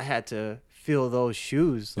like I had to fill those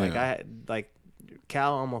shoes. Like Yeah. I had, like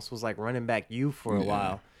Cal almost was like running back you for a Yeah.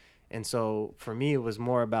 while. And so for me, it was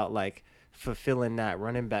more about like fulfilling that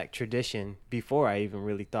running back tradition before I even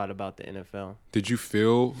really thought about the NFL. Did you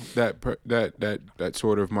feel that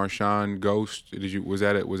sort of Marshawn ghost? Was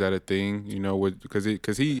that a thing? You know, because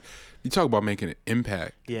you talk about making an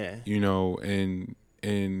impact. Yeah. You know, and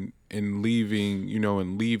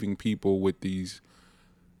leaving people with these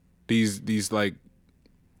like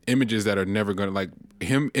images that are never gonna, like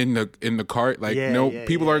him in the cart, like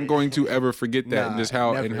people aren't going to ever forget that. And just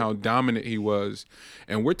how dominant he was.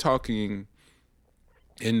 And we're talking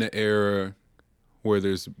in the era where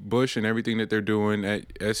there's Bush and everything that they're doing at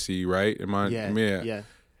SC, right? Yeah.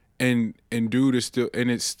 And dude is still,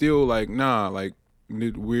 and it's still like, nah, like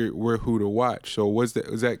we're who to watch. So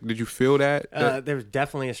did you feel that? There was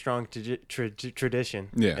definitely a strong tradition,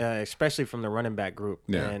 especially from the running back group,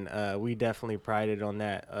 and we definitely prided on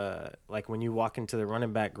that. Like when you walk into the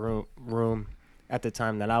running back room at the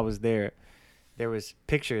time that I was there was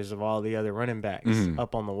pictures of all the other running backs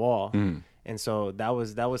up on the wall, and so that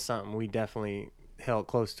was something we definitely held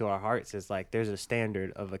close to our hearts. Is like there's a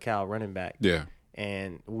standard of a Cal running back,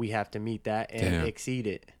 and we have to meet that and exceed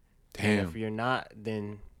it. Damn. And if you're not,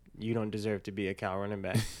 then you don't deserve to be a Cal running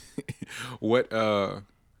back. What?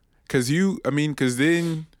 Cause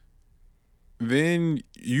then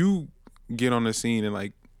you get on the scene and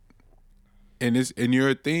like, and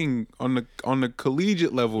you're a thing on the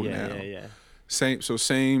collegiate level now. Yeah.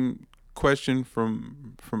 Same question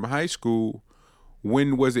from high school.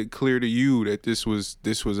 When was it clear to you that this was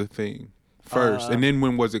a thing first, and then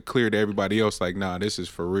when was it clear to everybody else, like, nah, this is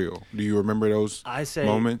for real? Do you remember those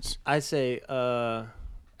moments? I say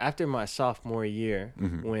after my sophomore year,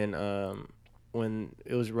 Mm-hmm. when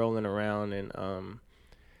it was rolling around and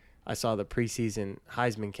I saw the preseason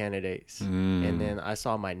Heisman candidates, and then I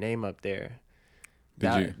saw my name up there.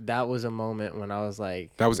 That was a moment when I was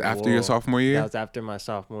like, that was after your sophomore year? That was after my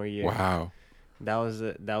sophomore year. Wow. That was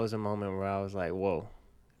a moment where I was like, whoa,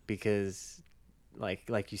 because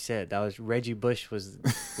like you said, that was Reggie Bush was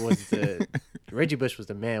the Reggie Bush was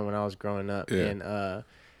the man when I was growing up, and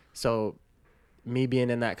so me being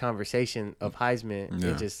in that conversation of Heisman,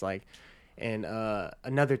 it just like, and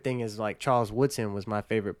another thing is like Charles Woodson was my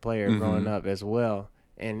favorite player growing up as well.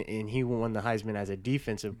 And he won the Heisman as a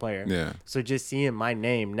defensive player. Yeah. So just seeing my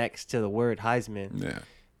name next to the word Heisman,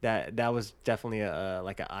 that was definitely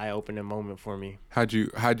like an eye-opening moment for me. How'd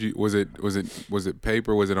you was it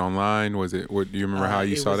paper? Was it online? Do you remember how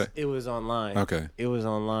you saw that? It was online. Okay. It was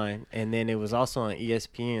online, and then it was also on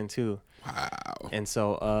ESPN too. Wow. And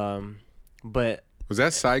so, but was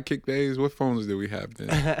that Sidekick days? What phones did we have then?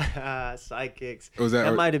 Sidekicks. Was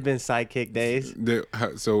that might have been Sidekick days.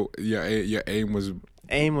 So your aim was.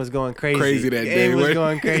 AIM was going crazy. Crazy that day. AIM was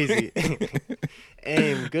going crazy.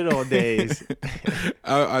 AIM, good old days.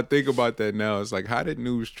 I think about that now. It's like, how did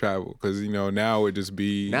news travel? Because now it just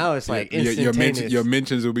be. Now it's like instantaneous. Your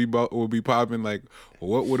mentions will be popping. Like,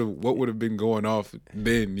 what would have been going off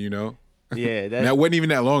then? Yeah, that wasn't even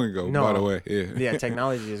that long ago. No, by the way, yeah,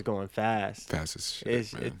 technology is going fast. Fast as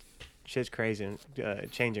shit. Shit's crazy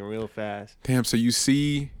and changing real fast. Damn. So you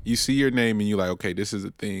see your name and you're like, okay, this is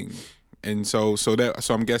a thing. And so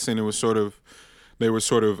I'm guessing they were sort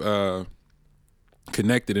of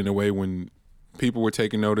connected in a way when people were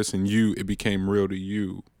taking notice and it became real to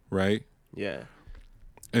you, right? Yeah.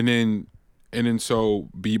 And then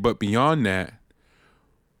but beyond that,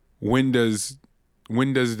 when does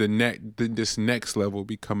when does this next level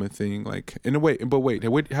become a thing? Like in a way, but wait,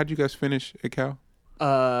 how'd you guys finish at Cal?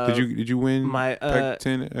 Did you win my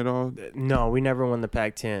Pac-10 at all? No, we never won the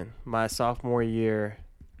Pac-10. My sophomore year,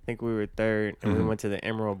 I think we were third, and we went to the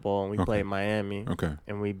Emerald Bowl, and we played Miami. Okay.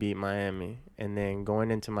 And we beat Miami. And then going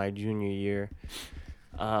into my junior year,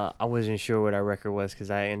 I wasn't sure what our record was because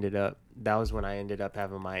that was when I ended up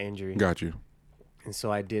having my injury. Got you. And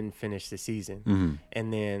so I didn't finish the season. Mm-hmm.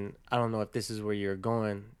 And then I don't know if this is where you're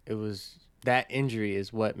going. It was that injury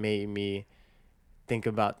is what made me think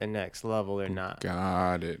about the next level or not.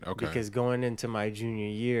 Got it. Okay. Because going into my junior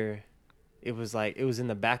year, it was in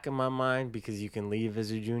the back of my mind because you can leave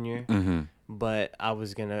as a junior. Mm-hmm. But I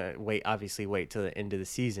was gonna wait till the end of the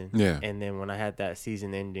season. Yeah. And then when I had that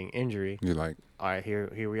season-ending injury, you're like, all right,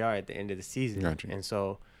 here we are at the end of the season. Gotcha. And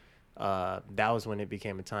so that was when it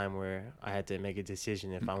became a time where I had to make a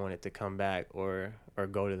decision if I wanted to come back or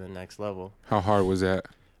go to the next level. How hard was that?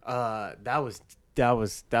 That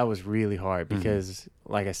was really hard because,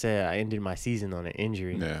 like I said, I ended my season on an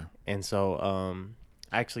injury. Yeah. And so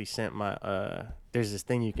I actually sent my there's this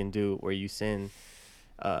thing you can do where you send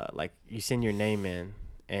your name in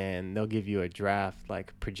and they'll give you a draft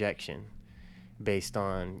like projection based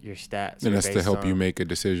on your stats. And that's to help you make a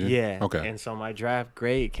decision? Yeah. Okay. And so my draft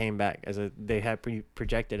grade came back they had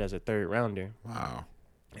projected as a third rounder. Wow.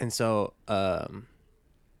 And so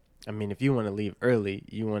I mean, if you want to leave early,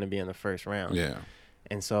 you want to be in the first round. Yeah.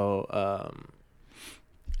 And so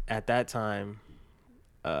at that time,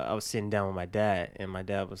 I was sitting down with my dad, and my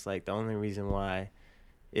dad was like, the only reason why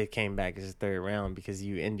it came back as a third round because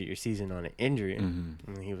you ended your season on an injury.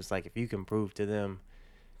 Mm-hmm. And he was like, if you can prove to them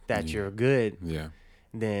that you're good,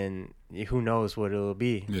 then who knows what it'll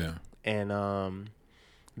be. Yeah. And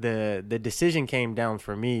the decision came down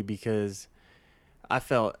for me because I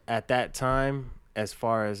felt at that time, as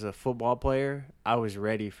far as a football player, I was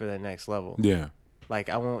ready for the next level. Yeah. Like,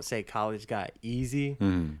 I won't say college got easy,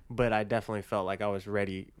 but I definitely felt like I was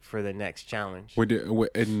ready for the next challenge.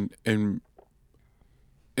 And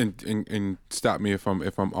stop me if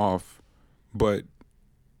I'm off, but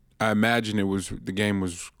I imagine the game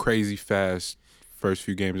was crazy fast first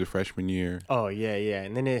few games of freshman year. Oh yeah,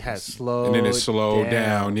 and then it has slowed. And then it slowed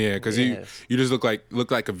down, yeah, because yes. you just look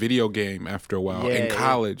like a video game after a while in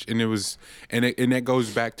college, and that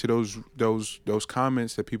goes back to those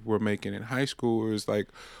comments that people were making in high school. Where it's like,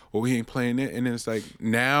 well, we ain't playing it, and then it's like,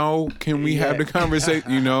 now can we have the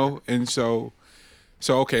conversation, And so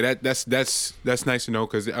okay, that's nice to know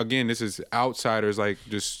because again, this is outsiders like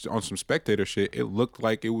just on some spectator shit. It looked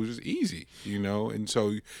like it was easy, and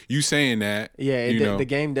so you saying that, the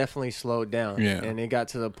game definitely slowed down, and it got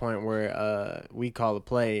to the point where we call a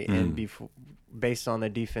play, and based on the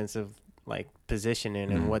defensive like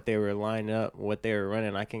positioning and what they were lining up, what they were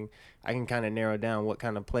running, I can kind of narrow down what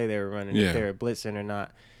kind of play they were running, if they were blitzing or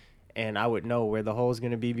not, and I would know where the hole's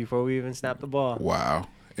gonna be before we even snap the ball. Wow.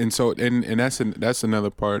 And so, and that's another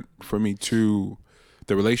part for me too,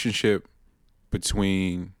 the relationship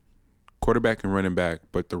between quarterback and running back,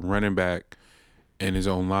 but the running back and his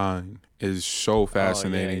own line is so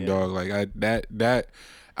fascinating, dog. Like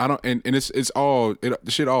I don't, and it's all the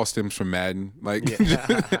shit all stems from Madden. Like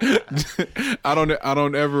I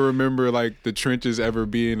don't ever remember like the trenches ever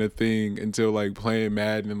being a thing until like playing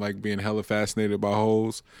Madden and like being hella fascinated by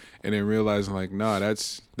holes, and then realizing like, nah,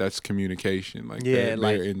 that's communication. Like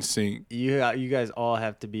they're in sync. You guys all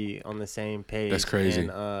have to be on the same page. That's crazy.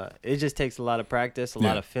 And it just takes a lot of practice, a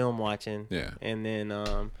lot of film watching. Yeah. And then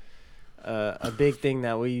a big thing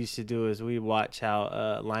that we used to do is we watch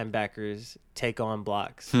how linebackers take on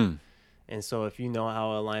blocks. And so if you know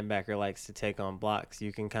how a linebacker likes to take on blocks,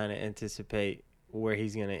 you can kind of anticipate where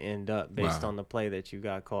he's going to end up based on the play that you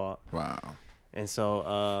got called. Wow. And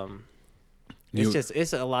so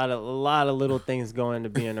it's a lot of little things going to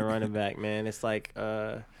being a running back, man. It's like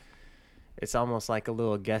it's almost like a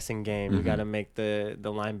little guessing game. You got to make the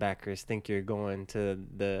linebackers think you're going to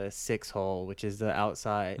the 6 hole, which is the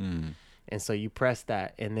outside. And so you press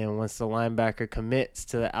that, and then once the linebacker commits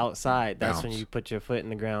to the outside, that's when you put your foot in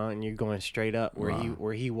the ground and you're going straight up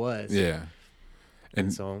where he was. Yeah.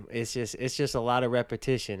 And so it's just a lot of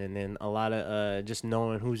repetition, and then a lot of just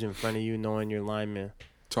knowing who's in front of you, knowing your linemen.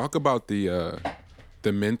 Talk about the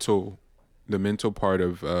mental part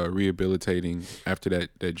of rehabilitating after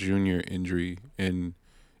that junior injury, and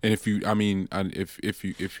if you don't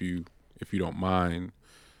mind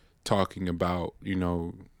talking about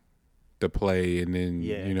the play, and then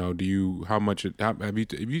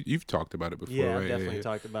you've talked about it before? Yeah, right? I've definitely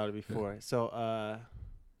talked about it before. So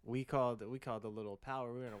we called the little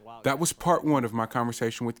power. We were in a wild. That was part 1 of my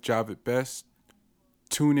conversation with Javed Best.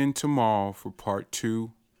 Tune in tomorrow for part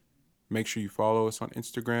 2. Make sure you follow us on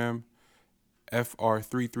Instagram,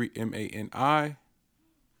 FR33MANI.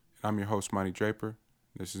 I'm your host, Monty Draper.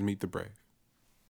 This is Meet the Brave.